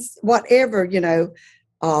giving, whatever,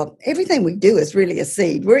 everything we do is really a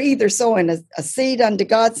seed. We're either sowing a seed unto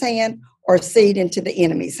God's hand or a seed into the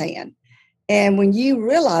enemy's hand. And when you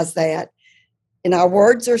realize that, and our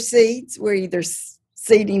words are seeds, we're either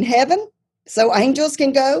seeding heaven, so angels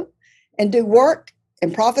can go and do work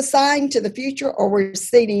and prophesying to the future, or we're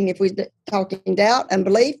seeding, if we're talking doubt and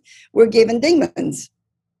belief, we're giving demons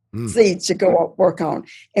seeds to go work on.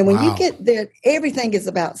 And when you get there, everything is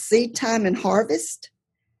about seed time and harvest.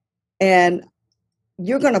 And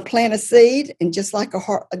you're going to plant a seed, and just like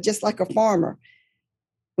a farmer,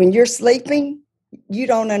 when you're sleeping, you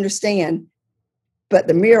don't understand, but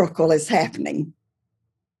the miracle is happening.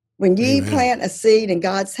 When you plant a seed in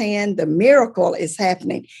God's hand, the miracle is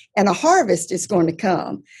happening, and a harvest is going to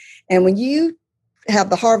come. And when you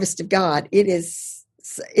have the harvest of God, it is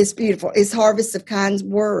It's beautiful. It's harvest of kind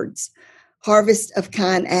words, harvest of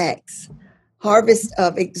kind acts, harvest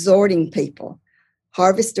of exhorting people,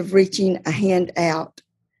 harvest of reaching a hand out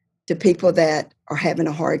to people that are having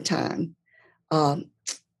a hard time.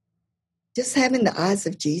 Just having the eyes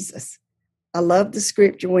of Jesus. I love the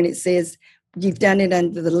scripture when it says, you've done it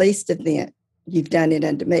unto the least of them, you've done it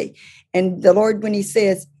unto me. And the Lord, when he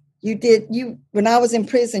says, when I was in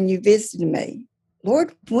prison, you visited me.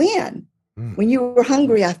 Lord, when? When you were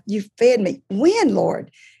hungry, you fed me. When, Lord?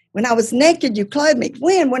 When I was naked, you clothed me.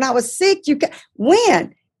 When I was sick,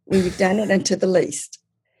 when you've done it unto the least.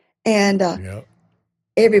 And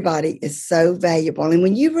everybody is so valuable. And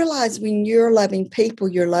when you realize when you're loving people,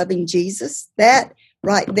 you're loving Jesus, that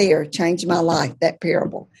right there changed my life, that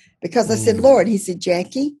parable. Because I said, Lord, he said,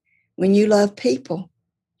 Jackie, when you love people,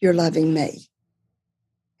 you're loving me.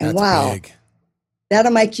 And that's big.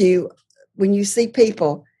 That'll make you, when you see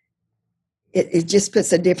people, it just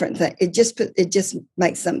puts a different thing. It just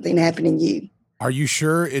makes something happen in you. Are you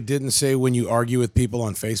sure it didn't say when you argue with people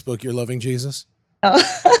on Facebook, you're loving Jesus?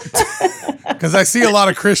 Because I see a lot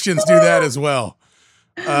of Christians do that as well.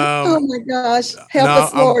 Oh my gosh. Help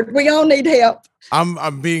us, Lord. We all need help.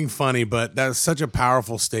 I'm being funny, but that's such a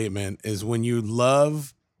powerful statement, is when you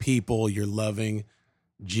love people, you're loving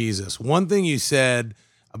Jesus. One thing you said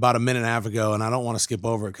about a minute and a half ago, and I don't want to skip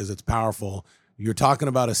over it because it's powerful. You're talking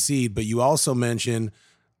about a seed, but you also mentioned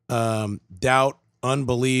doubt,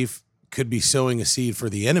 unbelief could be sowing a seed for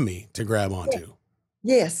the enemy to grab onto.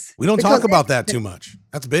 Yes. We don't talk about that too much.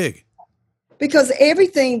 That's big. Because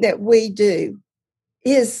everything that we do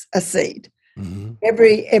is a seed. Mm-hmm.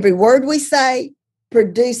 Every word we say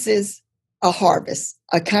produces a harvest,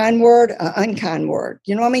 a kind word, an unkind word.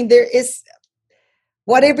 You know what I mean? There is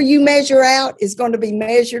whatever you measure out is going to be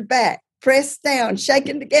measured back, pressed down,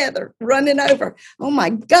 shaken together, running over. Oh my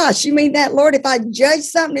gosh, you mean that, Lord? If I judge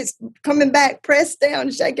something, it's coming back, pressed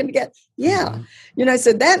down, shaken together. Yeah. Mm-hmm.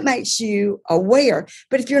 So that makes you aware.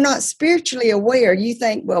 But if you're not spiritually aware, you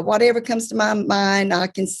think, well, whatever comes to my mind, I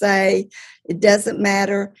can say, it doesn't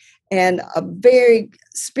matter. And a very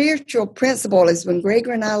spiritual principle is when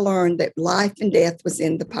Gregory and I learned that life and death was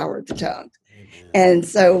in the power of the tongue. Amen. And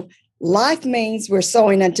so life means we're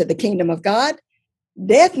sowing unto the kingdom of God.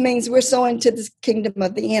 Death means we're sowing to the kingdom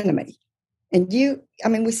of the enemy. And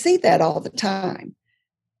we see that all the time.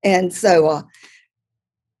 And so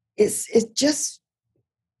it's just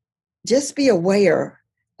be aware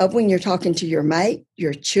of when you're talking to your mate,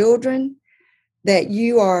 your children, that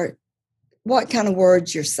you are, what kind of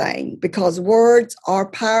words you're saying, because words are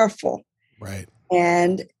powerful. Right.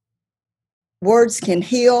 And words can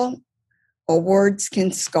heal or words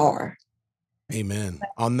can scar. Amen.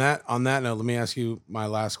 On that note, let me ask you my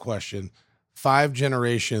last question. 5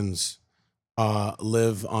 generations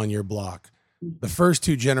live on your block. The first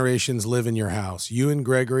 2 generations live in your house. You and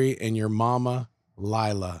Gregory and your mama,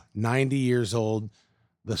 Lila, 90 years old,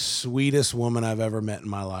 the sweetest woman I've ever met in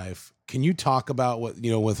my life. Can you talk about what,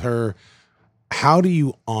 with her, how do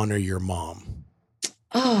you honor your mom?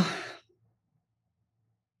 Oh,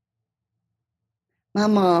 my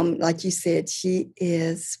mom, like you said, she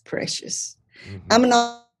is precious. Mm-hmm. I'm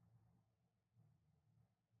not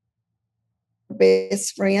her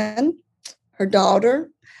best friend, her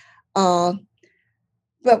daughter.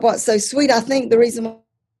 But what's so sweet, I think the reason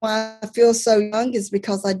why I feel so young is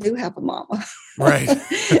because I do have a mama. Right.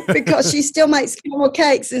 Because she still makes caramel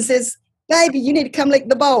cakes and says, baby, you need to come lick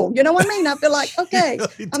the bowl. You know what I mean? I feel like, okay,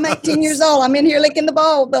 really I'm 18 years old. I'm in here licking the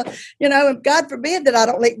bowl. And God forbid that I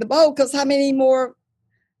don't lick the bowl, because how many more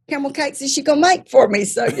caramel cakes is she going to make for me?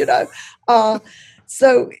 So,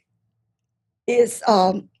 so it's,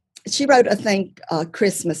 she wrote a thing,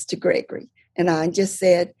 Christmas to Gregory. And I just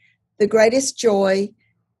said, the greatest joy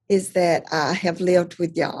is that I have lived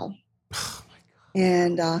with y'all. Oh my God.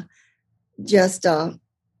 And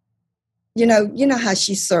you know how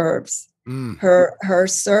she serves. Her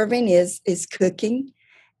serving is cooking,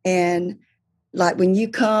 and like when you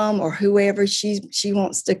come or whoever, she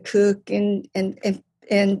wants to cook and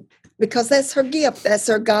because that's her gift, that's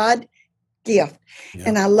her God gift. Yeah.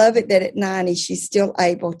 And I love it that at 90 she's still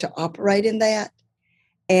able to operate in that,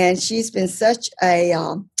 and she's been such a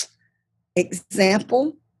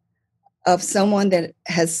example of someone that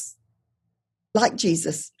has, like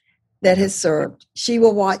Jesus, that has served. She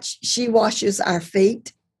washes our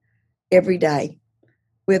feet every day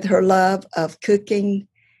with her love of cooking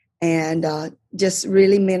and just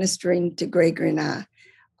really ministering to Gregory and I.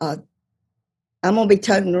 I'm going to be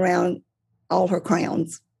toting around all her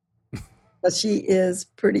crowns, but she is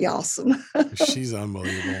pretty awesome. She's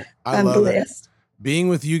unbelievable. I'm blessed. Being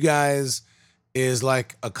with you guys is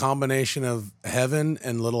like a combination of heaven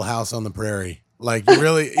and Little House on the Prairie. Like you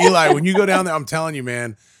really, Eli, when you go down there, I'm telling you,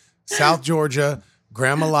 man, South Georgia,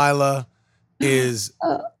 Grandma Lila is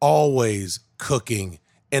always cooking.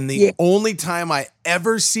 And the only time I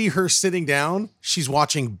ever see her sitting down, she's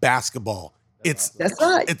watching basketball. That's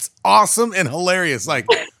right. It's awesome and hilarious. Like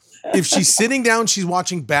if she's sitting down, she's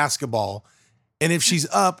watching basketball. And if she's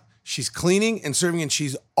up, she's cleaning and serving. And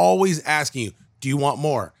she's always asking you, do you want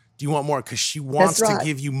more? Do you want more? Because she wants to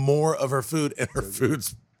give you more of her food. And her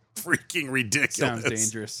food's freaking ridiculous. Sounds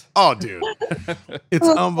dangerous. Oh, dude. It's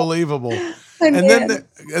unbelievable. And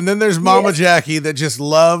then there's Mama Jackie that just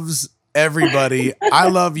loves everybody. I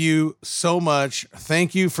love you so much.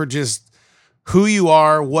 Thank you for just who you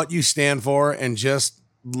are, what you stand for, and just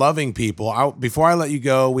loving people. Before I let you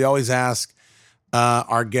go, we always ask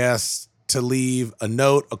our guests to leave a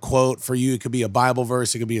note, a quote for you. It could be a Bible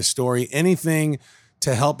verse. It could be a story, anything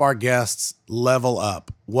to help our guests level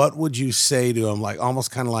up. What would you say to them? Like almost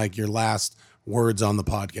kind of like your last words on the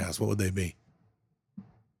podcast. What would they be?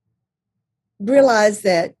 Realize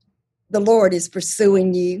that the Lord is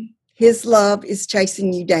pursuing you. His love is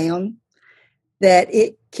chasing you down, that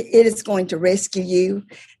it is going to rescue you,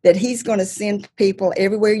 that he's going to send people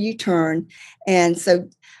everywhere you turn. And so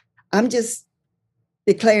I'm just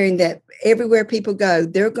declaring that everywhere people go,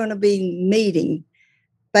 they're going to be meeting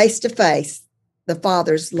face to face the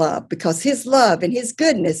Father's love, because his love and his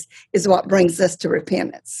goodness is what brings us to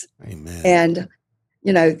repentance. Amen. And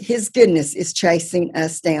his goodness is chasing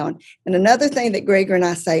us down. And another thing that Gregor and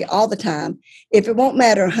I say all the time, if it won't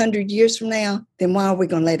matter 100 years from now, then why are we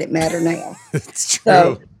going to let it matter now? It's true.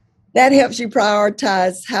 So that helps you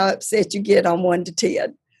prioritize how upset you get on 1 to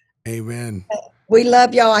 10. Amen. We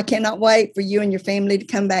love y'all. I cannot wait for you and your family to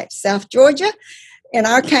come back to South Georgia in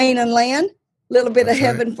our Canaan land, a little bit of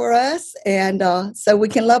heaven for us. And so we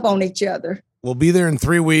can love on each other. We'll be there in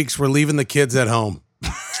 3 weeks. We're leaving the kids at home.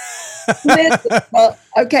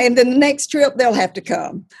 Okay, and then the next trip they'll have to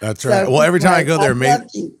come. That's right. Well, every time I go there,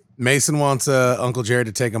 Mason wants Uncle Jared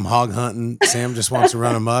to take him hog hunting. Sam just wants to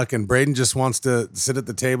run amok, and Braden just wants to sit at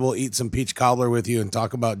the table, eat some peach cobbler with you, and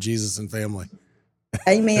talk about Jesus and family.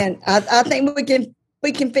 Amen. I think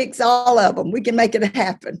we can fix all of them. We can make it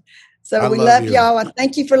happen. So we love y'all. And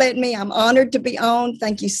thank you for letting me. I'm honored to be on.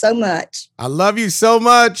 Thank you so much. I love you so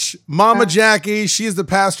much. Mama Jackie, she is the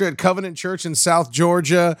pastor at Covenant Church in South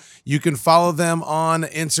Georgia. You can follow them on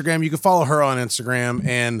Instagram. You can follow her on Instagram.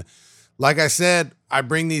 And like I said, I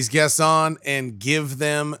bring these guests on and give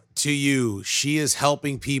them to you. She is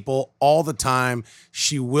helping people all the time.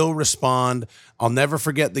 She will respond. I'll never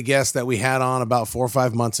forget the guest that we had on about 4 or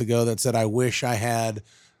 5 months ago that said, I wish I had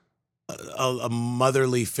a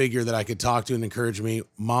motherly figure that I could talk to and encourage me.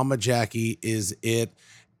 Mama Jackie is it.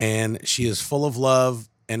 And she is full of love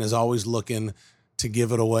and is always looking to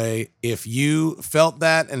give it away. If you felt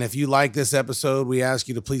that, and if you like this episode, we ask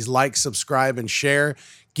you to please like, subscribe, and share.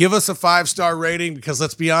 Give us a 5-star rating, because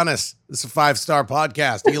let's be honest, it's a 5-star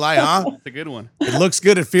podcast. Eli, huh? It's a good one. It looks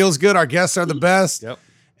good. It feels good. Our guests are the best. Yep.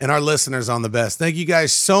 And our listeners on the best. Thank you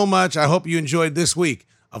guys so much. I hope you enjoyed this week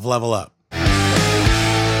of Level Up.